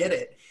not going to get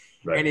it.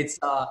 Right. And it's,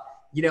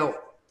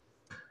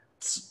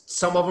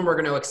 some of them are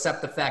going to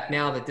accept the fact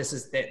now that this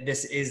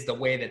is the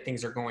way that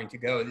things are going to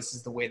go. This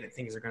is the way that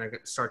things are going to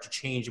start to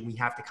change, and we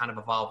have to kind of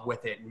evolve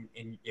with it.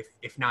 And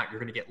if not, you're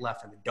going to get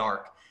left in the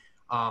dark.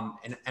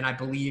 And I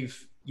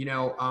believe,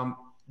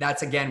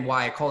 that's again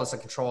why I call this a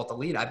control at the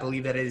lead. I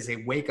believe that it is a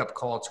wake up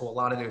call to a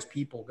lot of those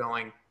people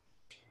going,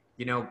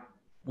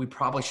 we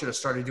probably should have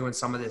started doing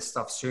some of this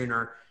stuff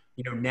sooner.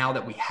 Now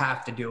that we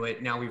have to do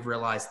it, now we've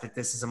realized that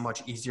this is a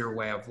much easier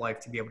way of life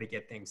to be able to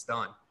get things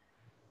done.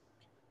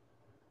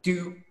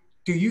 Do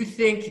you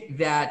think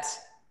that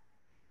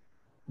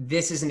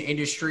this is an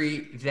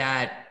industry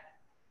that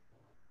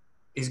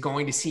is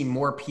going to see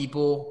more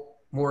people,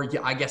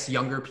 I guess,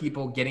 younger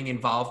people getting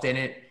involved in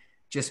it,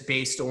 just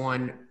based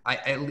on,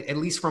 at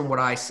least from what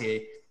I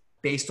see,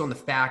 based on the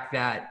fact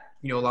that,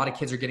 a lot of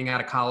kids are getting out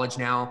of college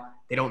now.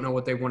 They don't know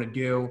what they want to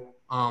do,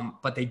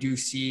 but they do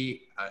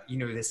see,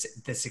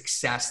 the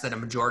success that a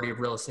majority of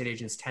real estate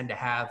agents tend to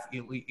have,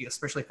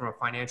 especially from a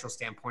financial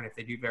standpoint, if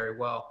they do very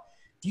well.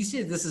 Do you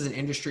see that this is an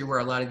industry where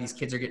a lot of these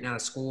kids are getting out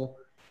of school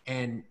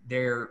and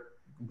they're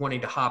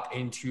wanting to hop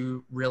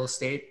into real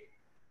estate?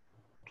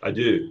 I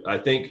do. I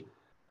think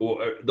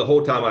the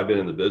whole time I've been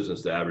in the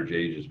business, the average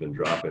age has been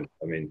dropping.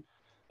 I mean,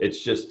 it's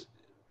just,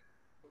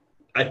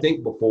 I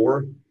think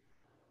before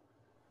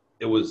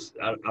it was,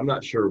 I'm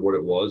not sure what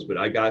it was, but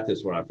I got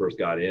this when I first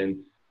got in.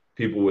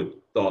 People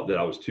thought that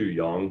I was too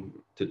young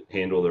to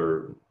handle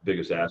their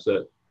biggest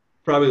asset.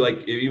 Probably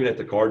like even at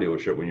the car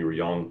dealership when you were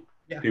young.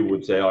 Yeah. People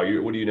would say,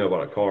 "Oh, what do you know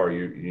about a car?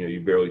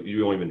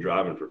 You've only been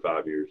driving for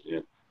 5 years,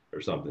 or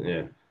something."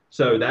 Yeah.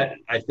 So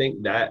I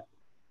think that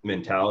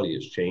mentality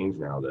has changed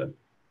now, though,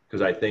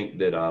 because I think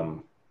that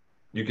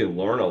you can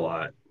learn a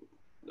lot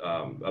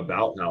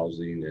about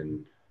housing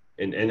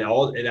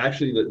and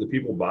actually the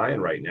people buying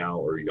right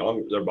now are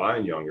young. They're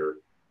buying younger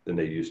than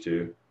they used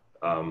to.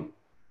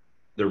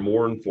 They're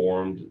more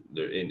informed,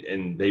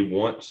 and they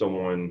want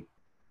someone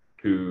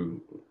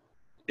who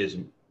is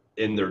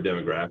in their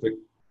demographic.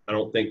 I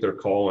don't think they're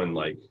calling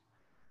like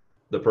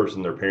the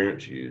person their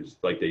parents used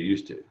like they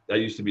used to. That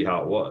used to be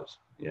how it was.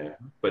 Yeah.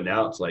 But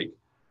now it's like,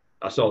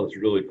 I saw this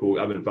really cool.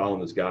 I've been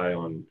following this guy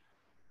on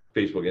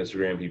Facebook,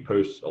 Instagram. He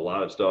posts a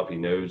lot of stuff. He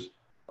knows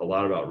a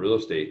lot about real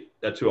estate.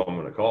 That's who I'm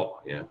going to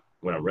call. Yeah.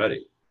 When I'm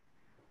ready.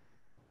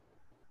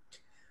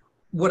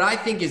 What I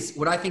think is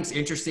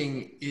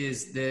interesting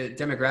is the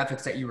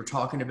demographics that you were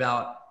talking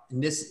about.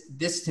 And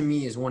this to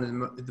me is one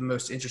of the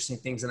most interesting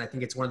things. And I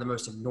think it's one of the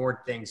most ignored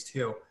things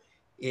too,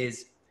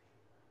 is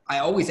I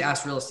always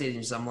ask real estate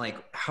agents, I'm like,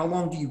 how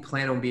long do you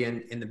plan on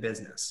being in the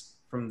business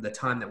from the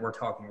time that we're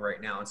talking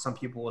right now? And some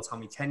people will tell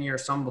me 10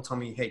 years, some will tell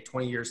me, hey,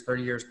 20 years,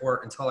 30 years,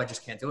 or until I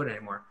just can't do it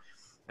anymore.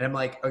 And I'm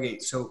like, okay,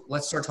 so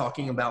let's start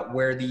talking about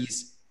where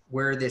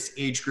this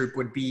age group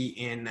would be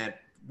in that,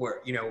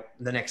 where,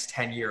 the next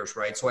 10 years,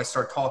 right? So I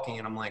start talking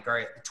and I'm like, all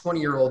right, the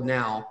 20-year-old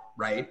now,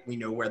 right? We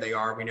know where they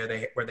are. We know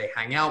where they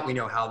hang out. We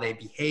know how they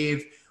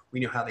behave.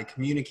 We know how they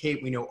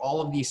communicate. We know all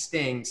of these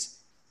things.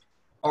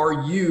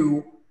 Are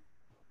you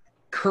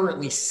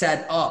currently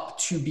set up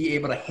to be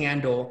able to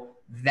handle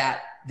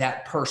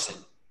that person,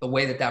 the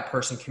way that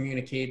person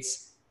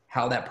communicates,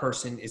 how that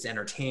person is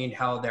entertained,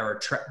 how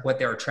what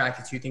they're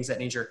attracted to, things of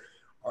that nature?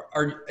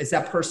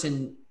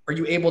 Are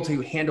you able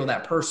to handle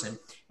that person?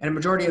 And a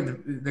majority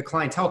of the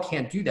clientele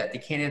can't do that. They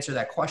can't answer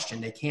that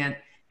question. They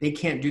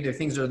can't do their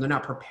things, or they're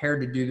not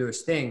prepared to do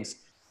those things.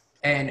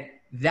 And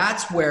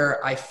that's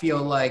where I feel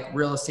like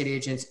real estate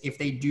agents, if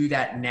they do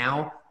that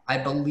now, I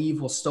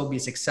believe will still be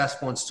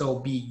successful and still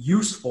be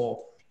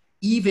useful,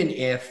 even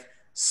if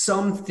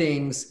some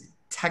things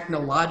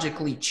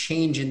technologically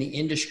change in the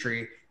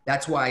industry.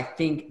 That's why I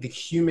think the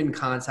human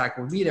contact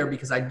will be there,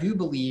 because I do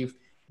believe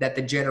that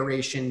the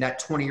generation,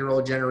 that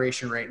 20-year-old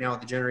generation right now,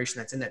 the generation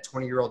that's in that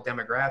 20-year-old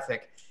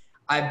demographic,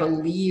 I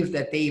believe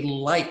that they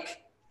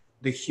like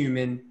the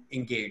human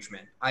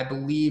engagement. I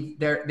believe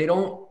they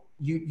don't,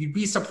 you'd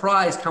be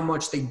surprised how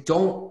much they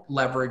don't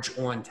leverage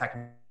on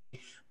technology,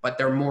 but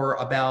they're more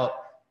about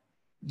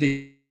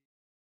the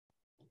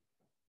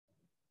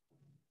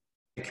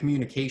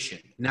communication.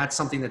 And that's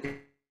something that they're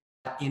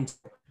into.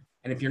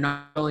 And if you're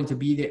not willing to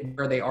be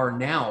where they are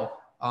now,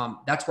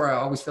 that's where I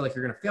always feel like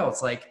you're going to fail.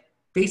 It's like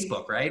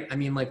Facebook, right? I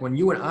mean, like when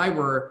you and I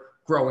were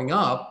growing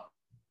up,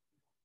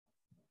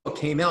 what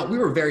came out, we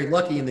were very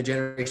lucky in the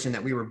generation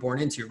that we were born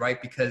into, right?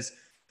 Because,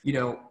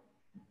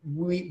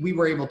 we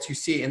were able to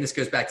see, and this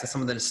goes back to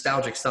some of the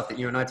nostalgic stuff that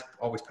you and I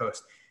always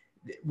post.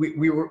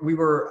 We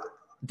were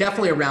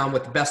definitely around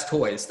with the best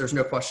toys. There's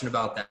no question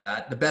about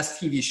that. The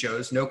best TV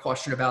shows, no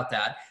question about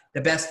that.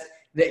 The best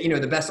that, you know,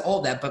 the best, all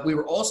of that. But we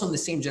were also in the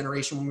same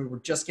generation when we were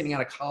just getting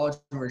out of college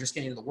and we were just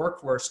getting into the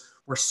workforce,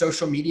 where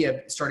social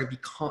media started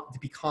to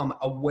become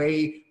a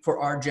way for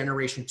our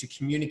generation to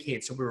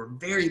communicate. So we were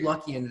very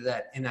lucky in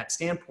that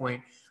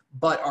standpoint.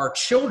 But our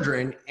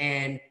children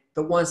and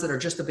the ones that are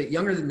just a bit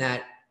younger than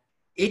that,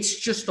 it's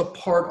just a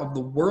part of the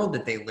world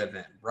that they live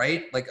in,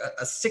 right? Like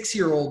a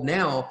 6-year-old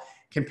now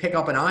can pick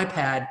up an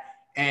iPad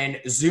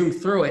and zoom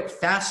through it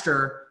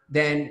faster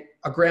than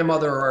a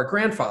grandmother or a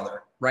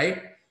grandfather,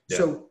 right? Yeah.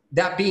 So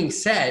that being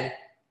said,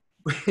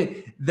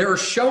 they're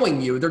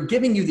giving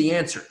you the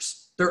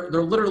answers. They're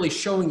literally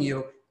showing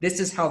you this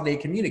is how they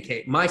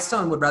communicate. My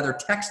son would rather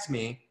text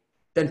me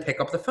than pick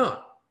up the phone.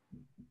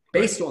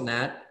 Based on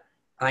that,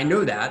 I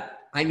know that.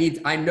 I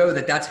know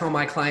that that's how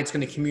my client's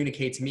going to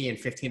communicate to me in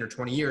 15 or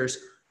 20 years,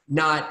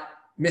 not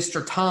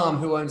Mr. Tom,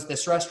 who owns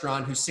this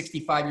restaurant, who's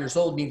 65 years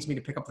old, needs me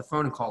to pick up the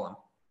phone and call him,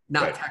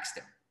 not text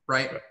him,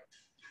 right?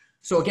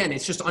 So again,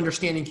 it's just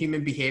understanding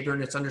human behavior,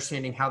 and it's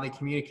understanding how they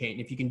communicate.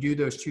 And if you can do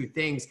those two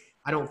things,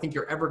 I don't think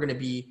you're ever going to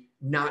be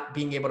not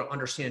being able to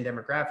understand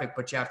demographic,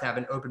 but you have to have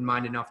an open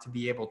mind enough to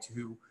be able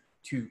to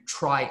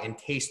try and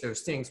taste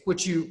those things,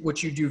 which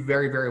you do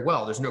very, very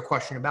well. There's no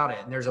question about it.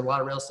 And there's a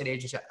lot of real estate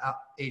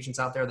agents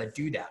out there that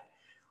do that.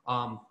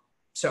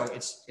 So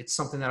it's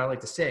something that I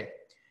like to say.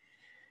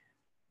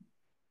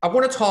 I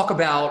want to talk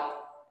about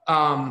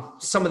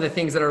some of the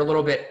things that are a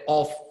little bit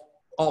off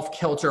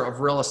kilter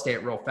of real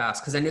estate real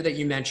fast. Cause I did know that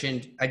you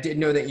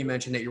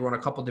mentioned that you're on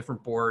a couple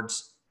different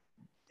boards,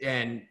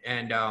 and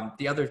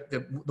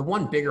the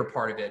one bigger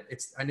part of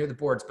it, I know the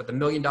boards, but the $1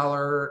 million.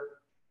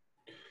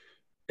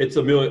 It's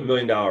a $1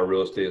 million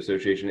real estate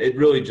association. It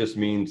really just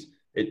means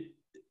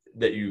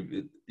that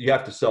you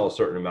have to sell a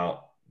certain amount.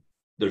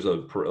 There's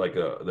a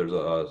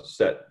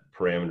set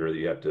parameter that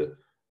you have to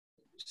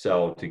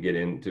sell to get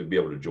in, to be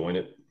able to join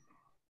it.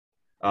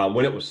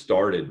 When it was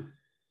started,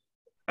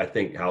 I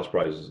think house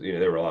prices,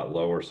 they were a lot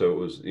lower. So it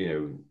was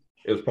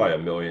probably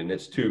 $1 million.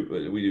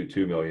 We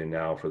do $2 million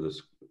now for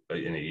this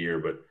in a year,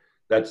 but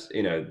that's,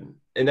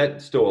 and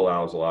that still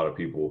allows a lot of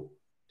people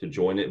to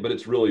join it, but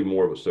it's really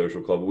more of a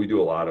social club. We have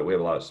a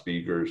lot of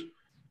speakers,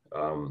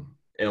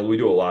 and we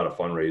do a lot of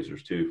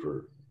fundraisers too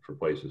for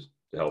places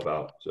to help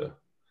out. So,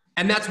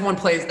 and that's one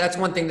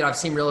thing that I've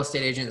seen real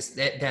estate agents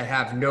that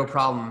have no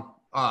problem,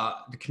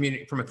 the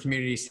community, from a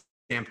community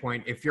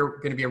standpoint. If you're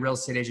going to be a real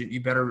estate agent,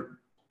 you better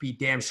be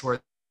damn sure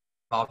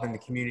involved in the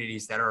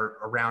communities that are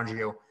around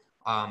you,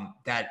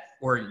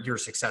 or your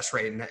success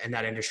rate in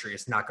that industry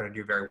is not going to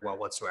do very well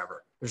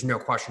whatsoever. There's no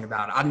question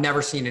about it. I've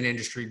never seen an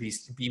industry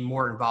be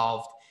more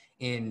involved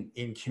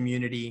in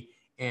community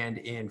and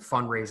in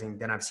fundraising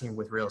than I've seen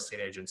with real estate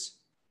agents.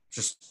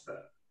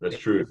 That's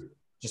true.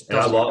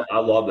 I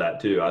love that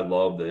too. I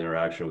love the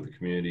interaction with the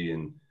community,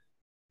 and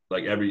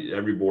like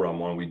every board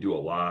I'm on, we do a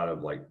lot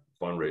of like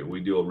fundraising. We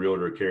do a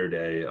realtor care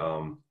day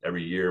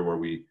every year where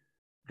we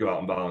go out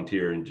and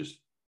volunteer, and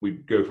we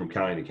go from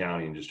county to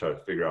county and just try to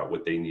figure out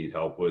what they need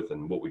help with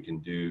and what we can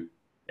do.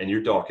 And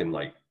you're talking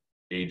like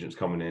agents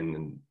coming in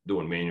and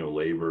doing manual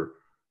labor,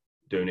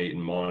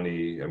 donating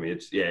money. I mean,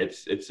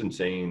 it's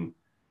insane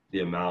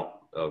the amount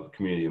of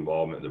community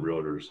involvement the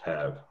realtors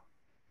have.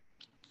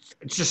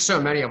 It's just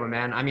so many of them,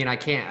 man. I mean,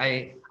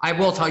 I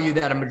will tell you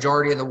that a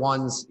majority of the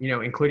ones,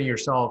 including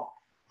yourself,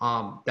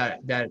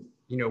 that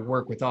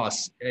work with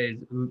us,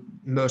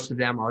 most of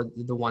them are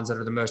the ones that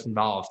are the most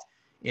involved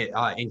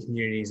in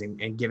communities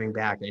and giving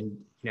back. And,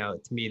 to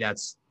me,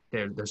 there's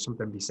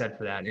something to be said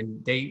for that.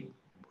 And they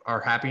are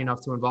happy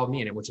enough to involve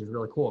me in it, which is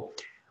really cool.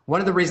 One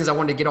of the reasons I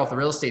wanted to get off the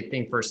real estate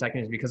thing for a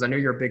second is because I know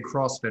you're a big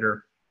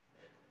CrossFitter,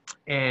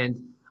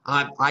 and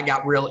I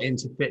got real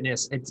into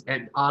fitness.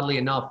 And oddly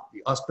enough,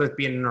 us both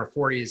being in our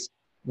 40s,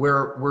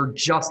 we're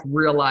just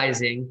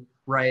realizing,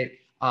 right,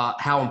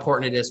 how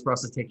important it is for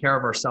us to take care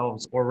of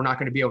ourselves, or we're not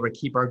going to be able to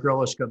keep our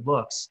girlish good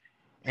looks.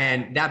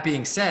 And that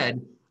being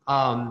said,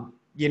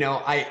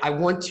 I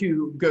want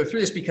to go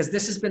through this because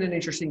this has been an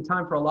interesting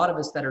time for a lot of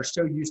us that are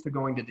so used to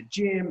going to the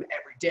gym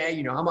every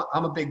day.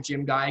 I'm a big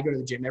gym guy. I go to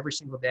the gym every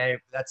single day.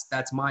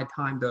 That's my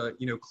time to,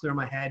 clear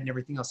my head and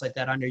everything else like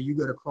that. I know you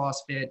go to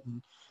CrossFit,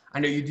 and I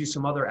know you do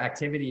some other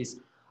activities.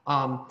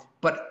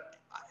 But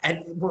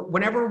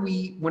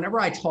whenever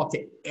I talk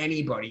to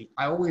anybody,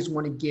 I always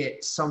want to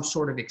get some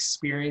sort of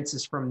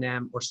experiences from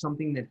them or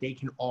something that they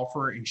can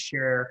offer and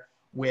share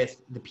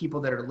with the people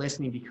that are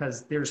listening,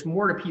 because there's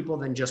more to people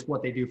than just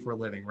what they do for a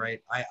living,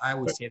 right? I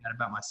always say that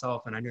about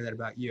myself, and I know that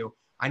about you.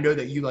 I know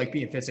that you like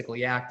being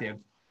physically active.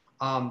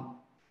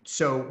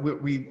 So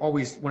we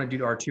always want to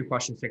do our 2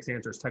 questions, 6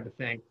 answers type of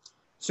thing.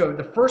 So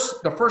the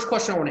first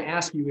question I want to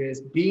ask you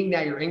is, being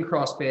that you're in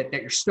CrossFit,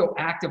 that you're still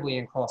actively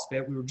in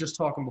CrossFit, we were just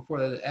talking before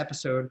the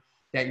episode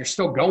that you're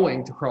still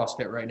going to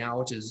CrossFit right now,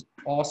 which is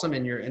awesome.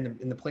 And you're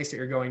in the place that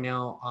you're going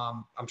now.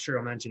 I'm sure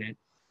I'll mention it,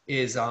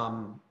 is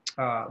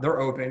they're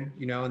open,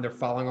 and they're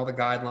following all the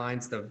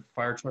guidelines. The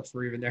fire trucks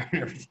were even there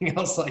and everything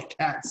else like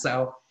that.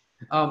 So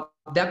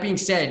that being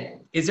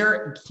said,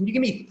 can you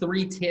give me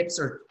 3 tips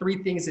or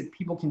 3 things that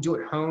people can do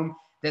at home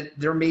that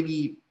they're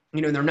maybe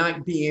they're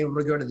not being able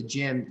to go to the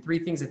gym, 3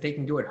 things that they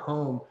can do at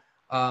home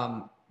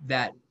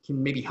that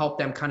can maybe help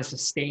them kind of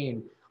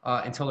sustain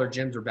until their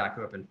gyms are back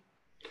open.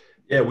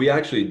 Yeah, we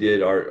actually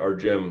did our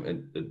gym,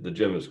 and the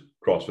gym is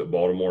CrossFit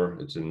Baltimore.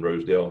 It's in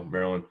Rosedale,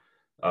 Maryland.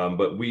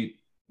 But we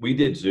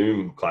did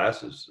Zoom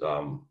classes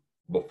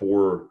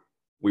before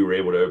we were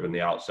able to open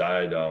the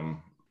outside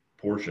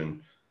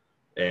portion.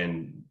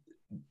 And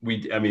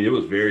it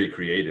was very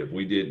creative.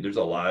 There's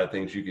a lot of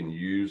things you can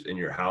use in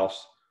your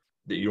house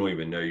that you don't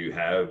even know you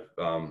have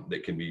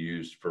that can be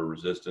used for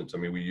resistance.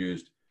 We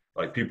used,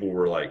 like, people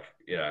were like,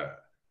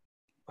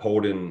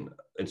 holding,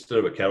 instead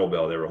of a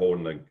kettlebell, they were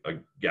holding a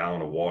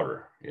gallon of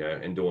water,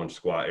 and doing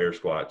air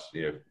squats,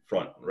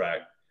 front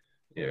rack,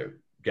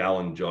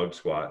 gallon jug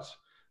squats.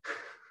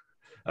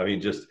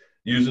 Just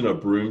using a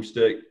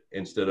broomstick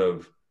instead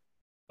of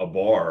a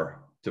bar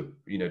to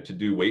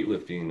do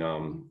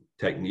weightlifting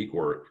technique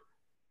work,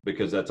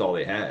 because that's all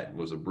they had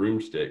was a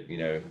broomstick,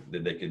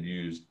 that they could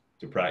use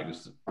to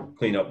practice,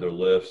 clean up their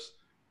lifts.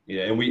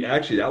 And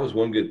that was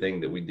one good thing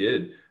that we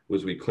did,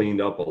 was we cleaned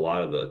up a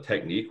lot of the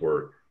technique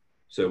work.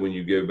 So when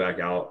you go back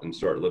out and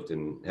start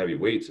lifting heavy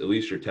weights, at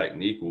least your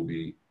technique will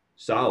be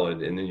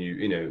solid. And then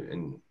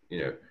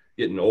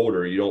getting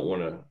older, you don't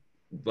want to,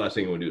 the last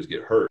thing you want to do is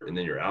get hurt and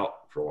then you're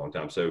out for a long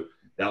time. So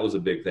that was a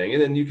big thing.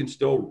 And then you can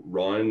still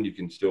run, you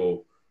can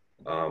still,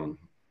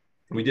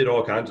 we did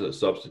all kinds of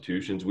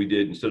substitutions. We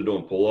did, instead of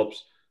doing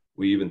pull-ups,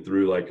 we even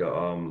threw like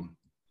a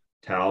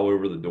towel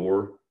over the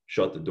door,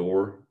 shut the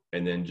door,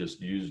 and then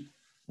just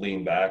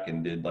leaned back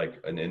and did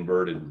like an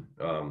inverted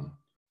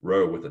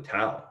row with a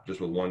towel,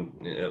 just with one.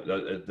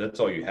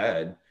 That's all you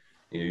had.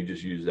 You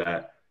just use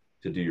that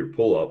to do your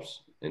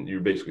pull-ups, and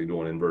you're basically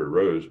doing inverted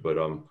rows. But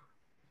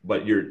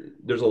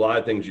there's a lot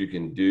of things you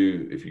can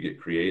do if you get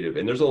creative,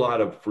 and there's a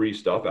lot of free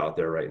stuff out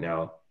there right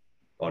now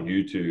on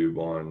YouTube.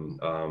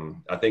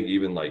 I think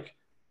even like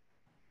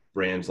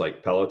brands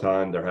like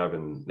Peloton, they have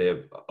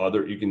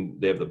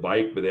the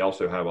bike, but they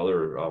also have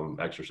other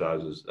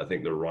exercises I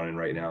think they're running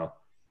right now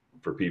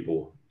for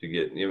people to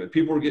get.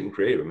 People are getting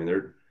creative.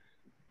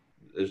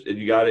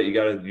 You got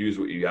to use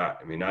what you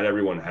got. Not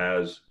everyone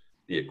has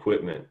the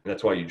equipment.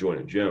 That's why you join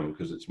a gym,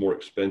 because it's more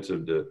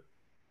expensive to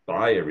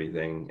buy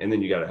everything, and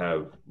then you got to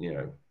have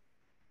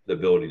the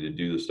ability to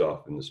do the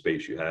stuff in the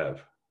space you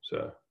have.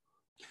 So,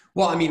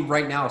 well,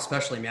 right now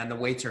especially, man, the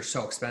weights are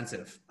so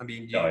expensive.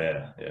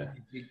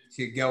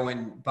 To go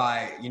and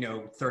buy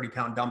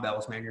 30-pound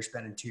dumbbells, man, you're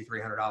spending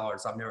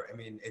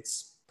 $200-$300.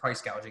 It's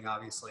price gouging,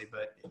 obviously,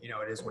 but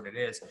it is what it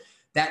is.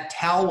 That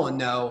towel one,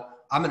 though,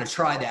 I'm going to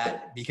try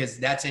that, because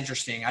that's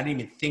interesting. I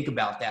didn't even think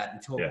about that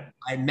until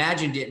I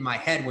imagined it in my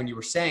head when you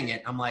were saying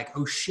it. I'm like,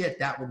 oh shit,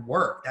 that would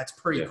work. That's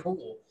pretty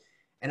cool.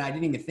 And I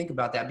didn't even think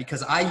about that,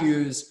 because I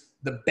use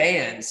the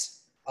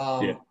bands.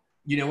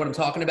 You know what I'm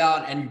talking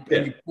about? And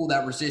you pull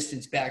that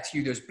resistance back to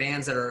you. Those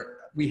bands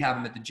we have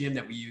them at the gym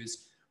that we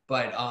use.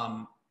 But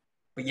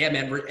yeah,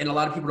 man, and a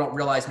lot of people don't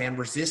realize, man,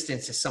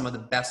 resistance is some of the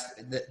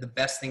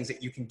best things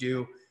that you can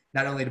do,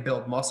 not only to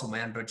build muscle,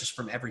 man, but just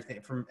from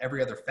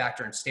every other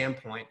factor and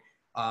standpoint.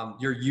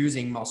 You're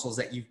using muscles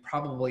that you've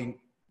probably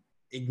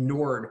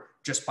ignored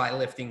just by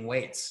lifting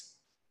weights.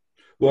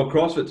 Well,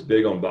 CrossFit's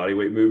big on body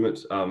weight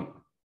movements.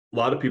 A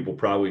lot of people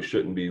probably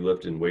shouldn't be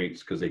lifting weights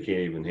because they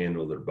can't even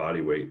handle their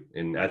body weight.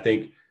 And I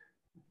think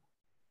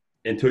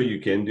until you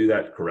can do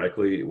that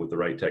correctly with the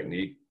right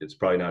technique, it's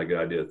probably not a good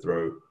idea to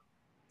throw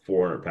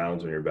 400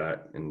 pounds on your back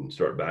and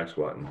start back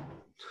squatting.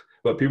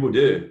 But people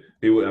do.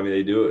 They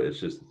do it. It's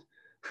just.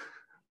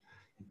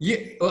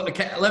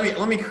 Okay.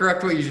 Let me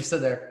correct what you just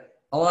said there.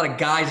 A lot of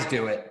guys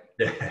do it.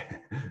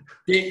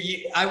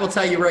 I will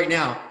tell you right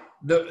now,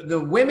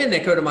 the women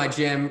that go to my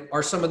gym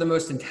are some of the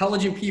most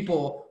intelligent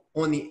people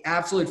on the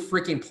absolute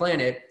freaking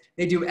planet.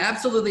 They do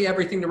absolutely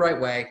everything the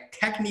right way.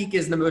 Technique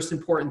is the most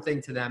important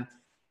thing to them.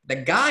 The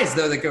guys,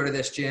 though, that go to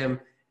this gym,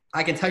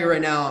 I can tell you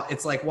right now,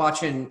 it's like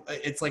watching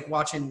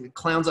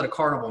clowns at a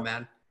carnival,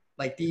 man.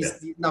 Like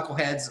these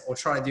knuckleheads will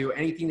try to do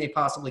anything they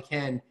possibly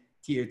can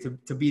to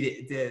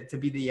be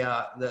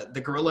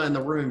the gorilla in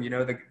the room,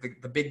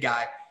 the big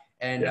guy.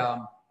 And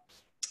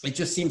it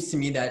just seems to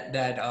me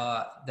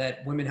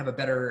that women have a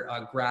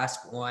better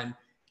grasp on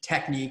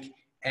technique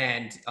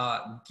and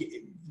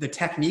the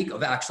technique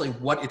of actually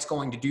what it's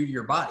going to do to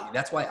your body.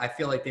 That's why I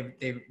feel like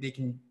they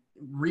can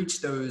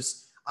reach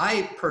those.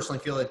 I personally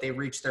feel that they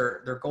reach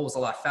their goals a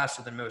lot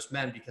faster than most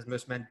men, because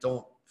most men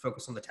don't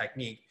focus on the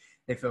technique.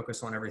 They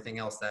focus on everything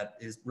else that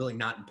is really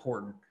not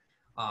important.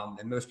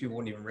 And most people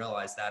wouldn't even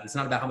realize that. It's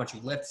not about how much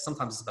you lift.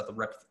 Sometimes it's about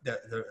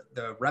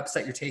the reps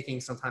that you're taking.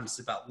 Sometimes it's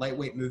about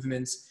lightweight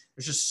movements.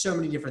 There's just so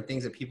many different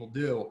things that people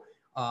do.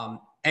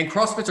 And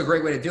CrossFit's a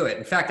great way to do it.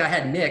 In fact, I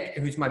had Nick,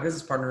 who's my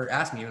business partner,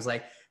 ask me, he was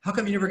like, how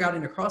come you never got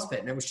into CrossFit?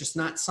 And it was just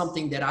not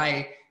something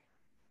that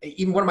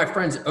even one of my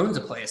friends owns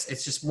a place.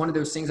 It's just one of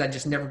those things I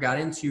just never got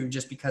into,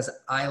 just because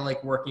I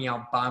like working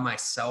out by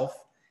myself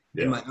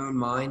in my own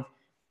mind.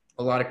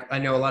 I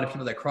know a lot of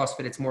people that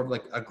CrossFit, it's more of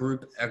like a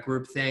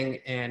group thing.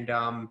 And,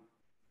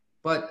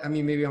 but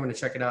maybe I'm going to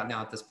check it out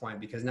now at this point,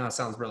 because now it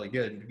sounds really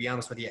good. To be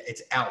honest with you,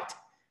 it's out.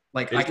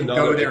 Like I can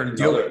go there and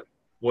do it.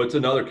 Well, it's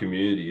another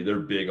community. They're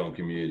big on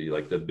community.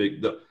 Like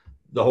the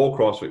whole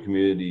CrossFit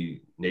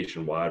community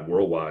nationwide,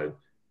 worldwide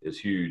is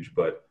huge,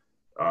 but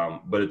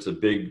it's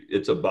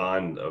a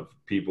bond of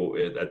people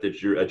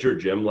at your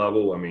gym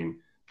level. I mean,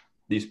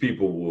 these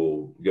people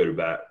will go to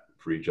bat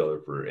for each other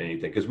for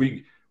anything. Cause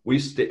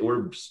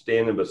we're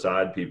standing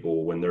beside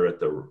people when they're at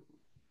the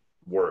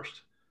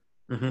worst.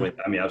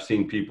 Mm-hmm. I've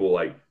seen people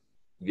like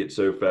get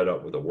so fed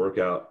up with a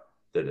workout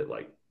that it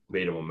like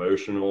made them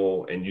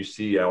emotional, and you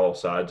see all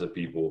sides of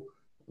people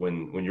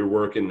when you're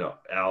working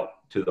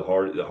out to the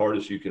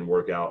hardest you can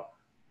work out,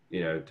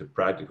 to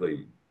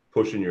practically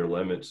pushing your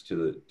limits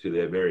to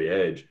the very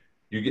edge.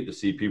 You get to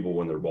see people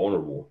when they're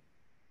vulnerable,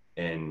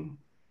 and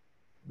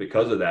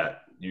because of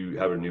that, you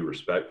have a new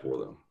respect for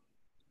them.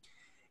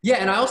 Yeah,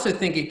 and I also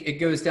think it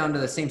goes down to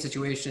the same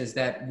situation is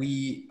that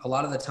a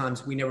lot of the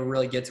times we never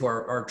really get to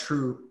our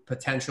true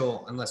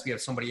potential unless we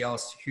have somebody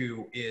else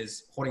who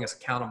is holding us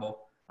accountable.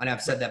 And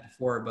I've said that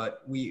before,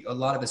 but a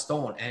lot of us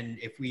don't. And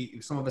if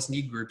some of us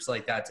need groups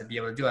like that to be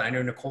able to do it. I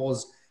know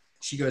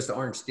she goes to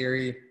Orange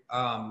Theory,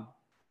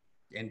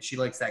 and she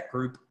likes that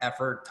group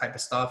effort type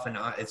of stuff. And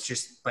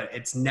but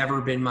it's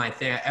never been my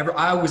thing.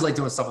 I always like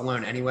doing stuff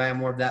alone anyway. I'm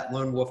more of that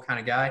lone wolf kind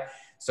of guy.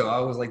 So I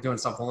always like doing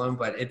stuff alone,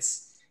 but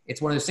it's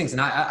one of those things. And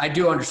I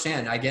do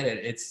understand. I get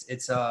it.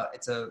 It's a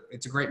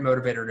great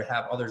motivator to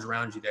have others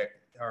around you that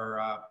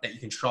you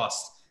can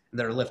trust and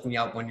that are lifting you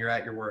up when you're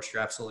at your worst.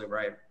 You're absolutely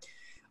right.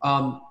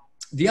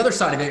 The other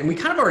side of it, and we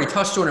kind of already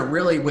touched on it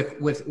really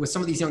with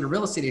some of these younger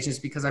real estate agents,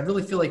 because I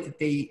really feel like that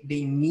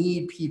they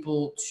need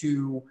people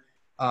to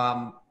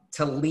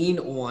lean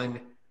on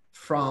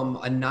from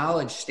a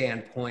knowledge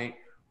standpoint.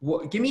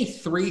 Give me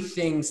 3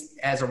 things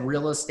as a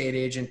real estate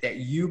agent that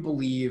you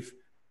believe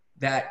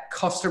that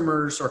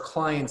customers or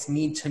clients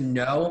need to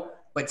know,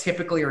 but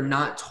typically are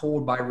not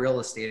told by real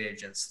estate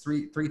agents.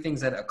 Three things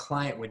that a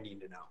client would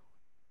need to know.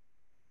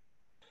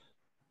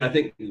 I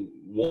think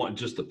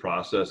just the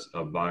process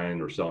of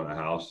buying or selling a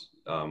house.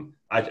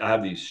 I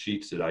have these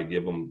sheets that I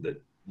give them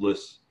that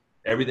lists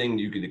everything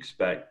you could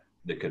expect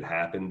that could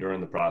happen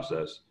during the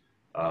process.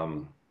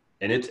 And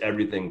it's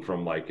everything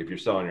from, like, if you're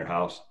selling your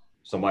house,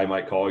 somebody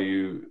might call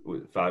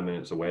you 5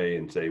 minutes away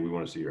and say, we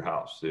want to see your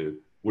house. So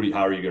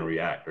how are you going to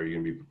react? Are you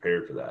going to be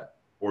prepared for that?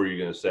 Or are you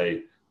going to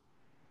say,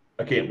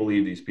 I can't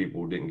believe these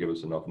people didn't give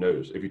us enough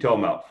notice? If you tell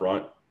them out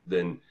front,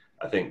 then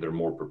I think they're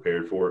more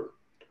prepared for it.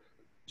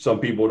 Some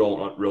people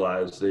don't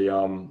realize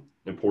the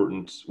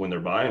importance when they're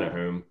buying a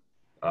home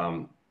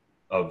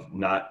of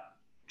not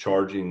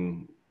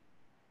charging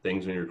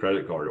things on your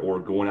credit card, or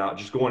going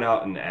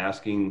out and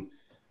asking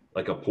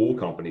like a pool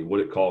company what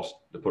it costs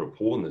to put a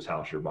pool in this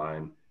house you're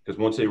buying. Because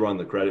once they run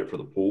the credit for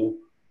the pool,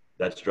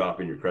 that's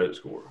dropping your credit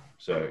score.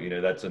 So,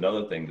 that's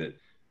another thing that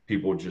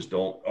people just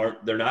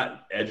they're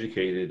not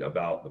educated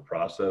about the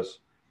process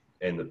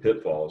and the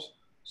pitfalls.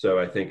 So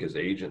I think as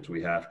agents,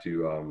 we have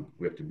to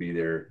be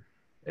there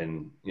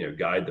and,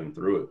 guide them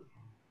through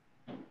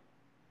it.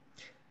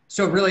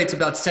 So really it's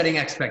about setting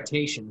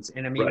expectations.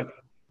 And right.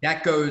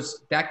 that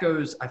goes,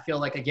 I feel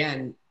like,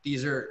 again,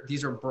 these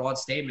are broad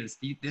statements.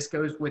 This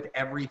goes with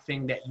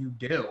everything that you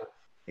do.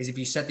 Is if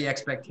you set the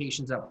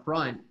expectations up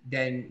front,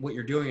 then what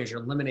you're doing is you're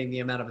limiting the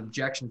amount of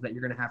objections that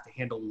you're going to have to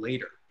handle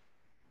later.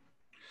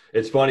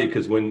 It's funny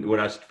because when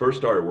I first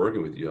started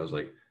working with you, I was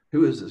like,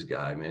 who is this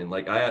guy, man?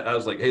 Like I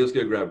was like, hey, let's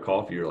go grab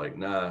coffee. You're like,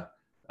 nah,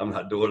 I'm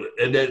not doing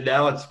it. And then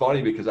now it's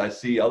funny because I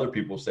see other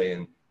people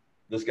saying,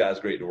 this guy's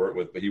great to work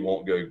with, but he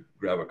won't go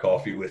grab a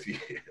coffee with you.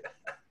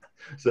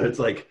 So it's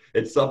like,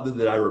 it's something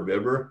that I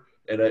remember.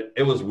 And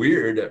it was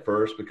weird at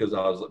first because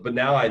but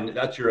now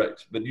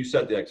but you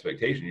set the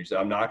expectation. You said,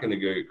 I'm not going to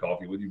go get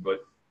coffee with you, but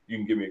you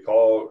can give me a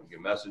call, you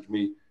can message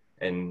me,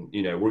 and,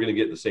 we're going to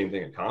get the same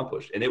thing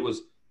accomplished. And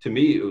to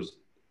me,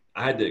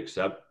 I had to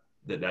accept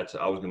that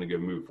I was going to go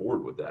move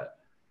forward with that.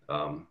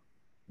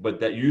 But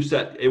that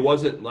it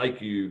wasn't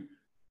like you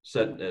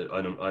set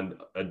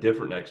a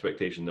different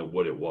expectation than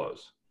what it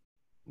was.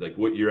 Like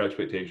what your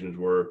expectations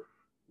were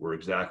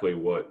exactly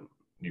what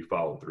you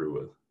followed through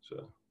with.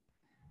 So.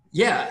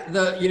 Yeah,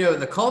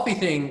 the coffee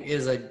thing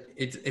is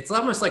it's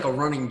almost like a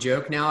running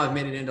joke now. I've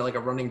made it into like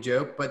a running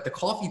joke, but the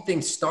coffee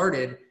thing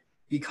started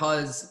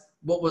because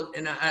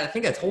and I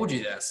think I told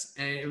you this,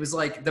 and it was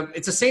like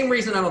it's the same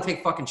reason I don't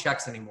take fucking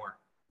checks anymore.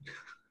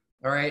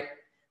 All right,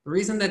 the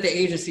reason that the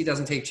agency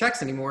doesn't take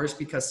checks anymore is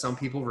because some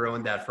people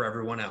ruined that for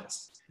everyone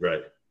else.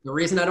 Right. The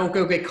reason I don't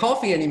go get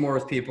coffee anymore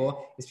with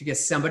people is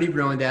because somebody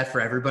ruined that for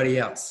everybody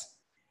else.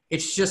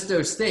 It's just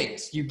those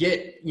things you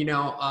get,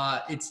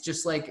 it's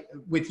just like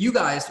with you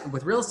guys,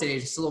 with real estate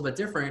agents, it's a little bit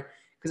different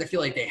because I feel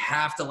like they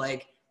have to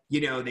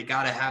they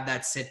got to have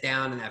that sit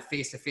down and that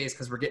face-to-face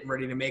because we're getting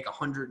ready to make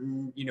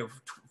from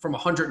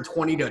 $120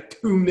 to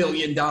 $2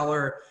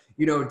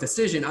 million,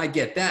 decision. I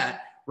get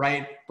that.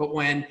 Right. But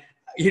when,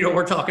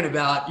 we're talking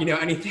about,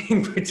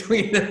 anything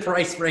between the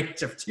price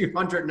range of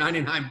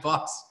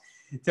 $299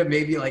 to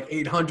maybe like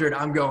 800,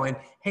 I'm going,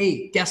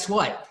 hey, guess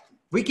what?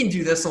 We can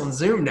do this on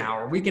Zoom now,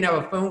 or we can have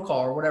a phone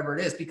call or whatever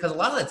it is. Because a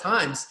lot of the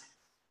times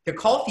The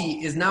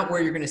coffee is not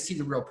where you're going to see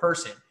the real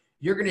person.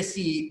 You're going to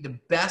see the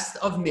best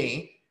of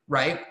me,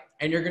 right?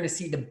 And you're going to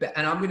see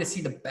and I'm going to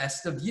see the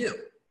best of you.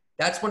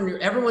 That's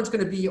when everyone's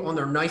going to be on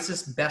their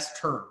nicest, best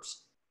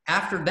terms.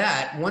 After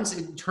that, once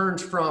it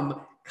turns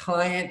from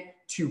client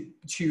to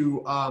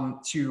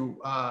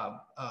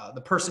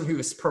the person who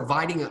is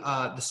providing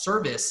the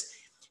service,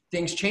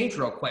 things change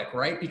real quick,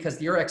 right?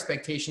 Because your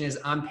expectation is,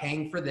 I'm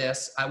paying for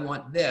this, I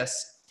want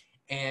this,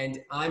 and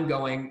I'm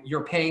going,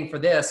 you're paying for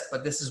this,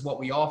 but this is what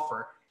we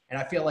offer. And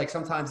I feel like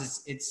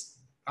sometimes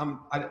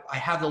I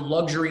have the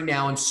luxury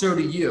now, and so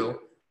do you,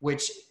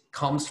 which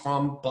comes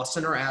from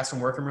busting our ass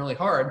and working really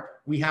hard.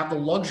 We have the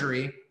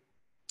luxury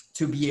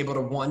to be able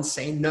to, one,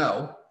 say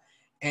no,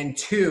 and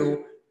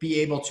two, be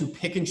able to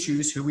pick and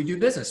choose who we do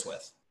business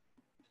with.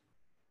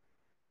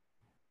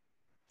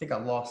 I think I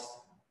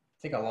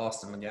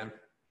lost him again,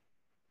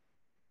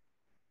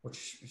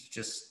 which is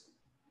just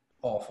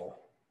awful.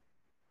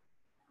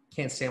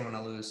 Can't stand when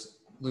I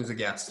lose a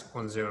guest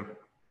on Zoom.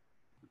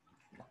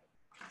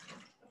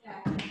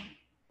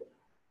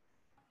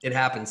 It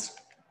happens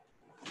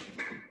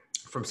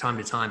from time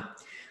to time.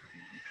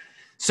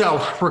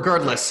 So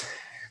regardless,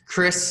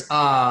 Chris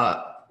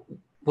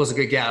was a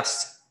good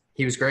guest.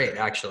 He was great,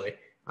 actually.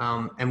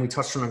 And we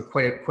touched on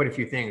quite a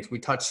few things. We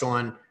touched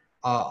on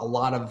a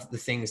lot of the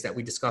things that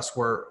we discussed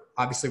were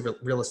obviously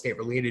real estate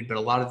related, but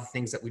a lot of the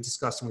things that we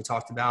discussed and we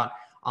talked about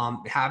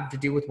have to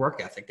do with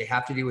work ethic. They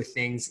have to do with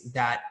things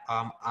that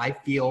I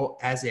feel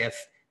as if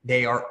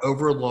they are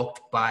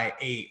overlooked by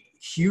a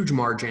huge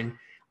margin.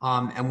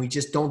 And we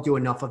just don't do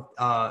enough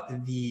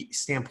of the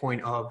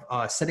standpoint of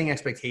setting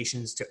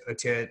expectations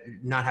to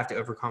not have to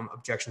overcome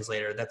objections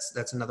later.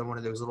 That's another one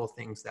of those little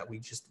things that we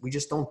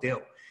just don't do.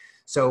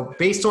 So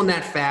based on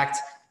that fact,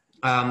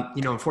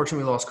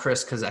 unfortunately we lost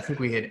Chris because I think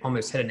we had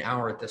almost hit an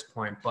hour at this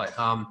point, but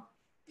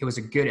it was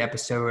a good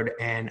episode,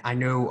 and I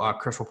know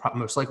Chris will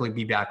most likely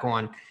be back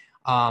on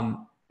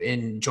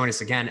and join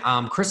us again.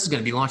 Chris is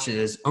going to be launching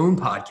his own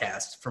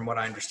podcast from what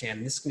I understand,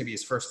 and this is going to be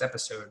his first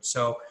episode.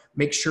 So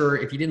make sure,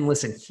 if you didn't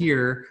listen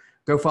here,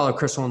 go follow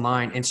Chris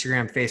online,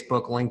 Instagram,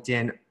 Facebook,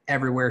 LinkedIn,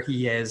 everywhere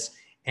he is,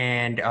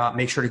 and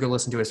make sure to go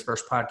listen to his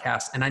first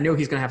podcast. And I know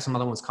he's going to have some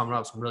other ones coming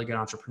up, some really good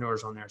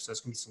entrepreneurs on there. So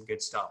it's going to be some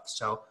good stuff.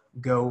 So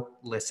go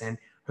listen.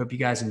 Hope you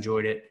guys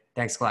enjoyed it.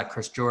 Thanks a lot,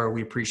 Chris Joyer.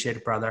 We appreciate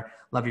it, brother.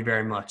 Love you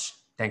very much.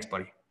 Thanks,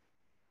 buddy.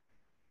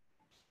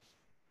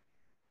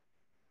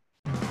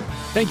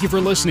 Thank you for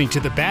listening to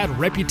the Bad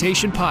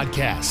Reputation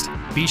Podcast.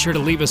 Be sure to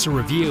leave us a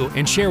review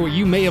and share what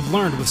you may have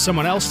learned with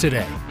someone else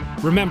today.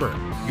 Remember,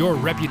 your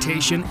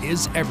reputation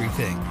is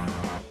everything.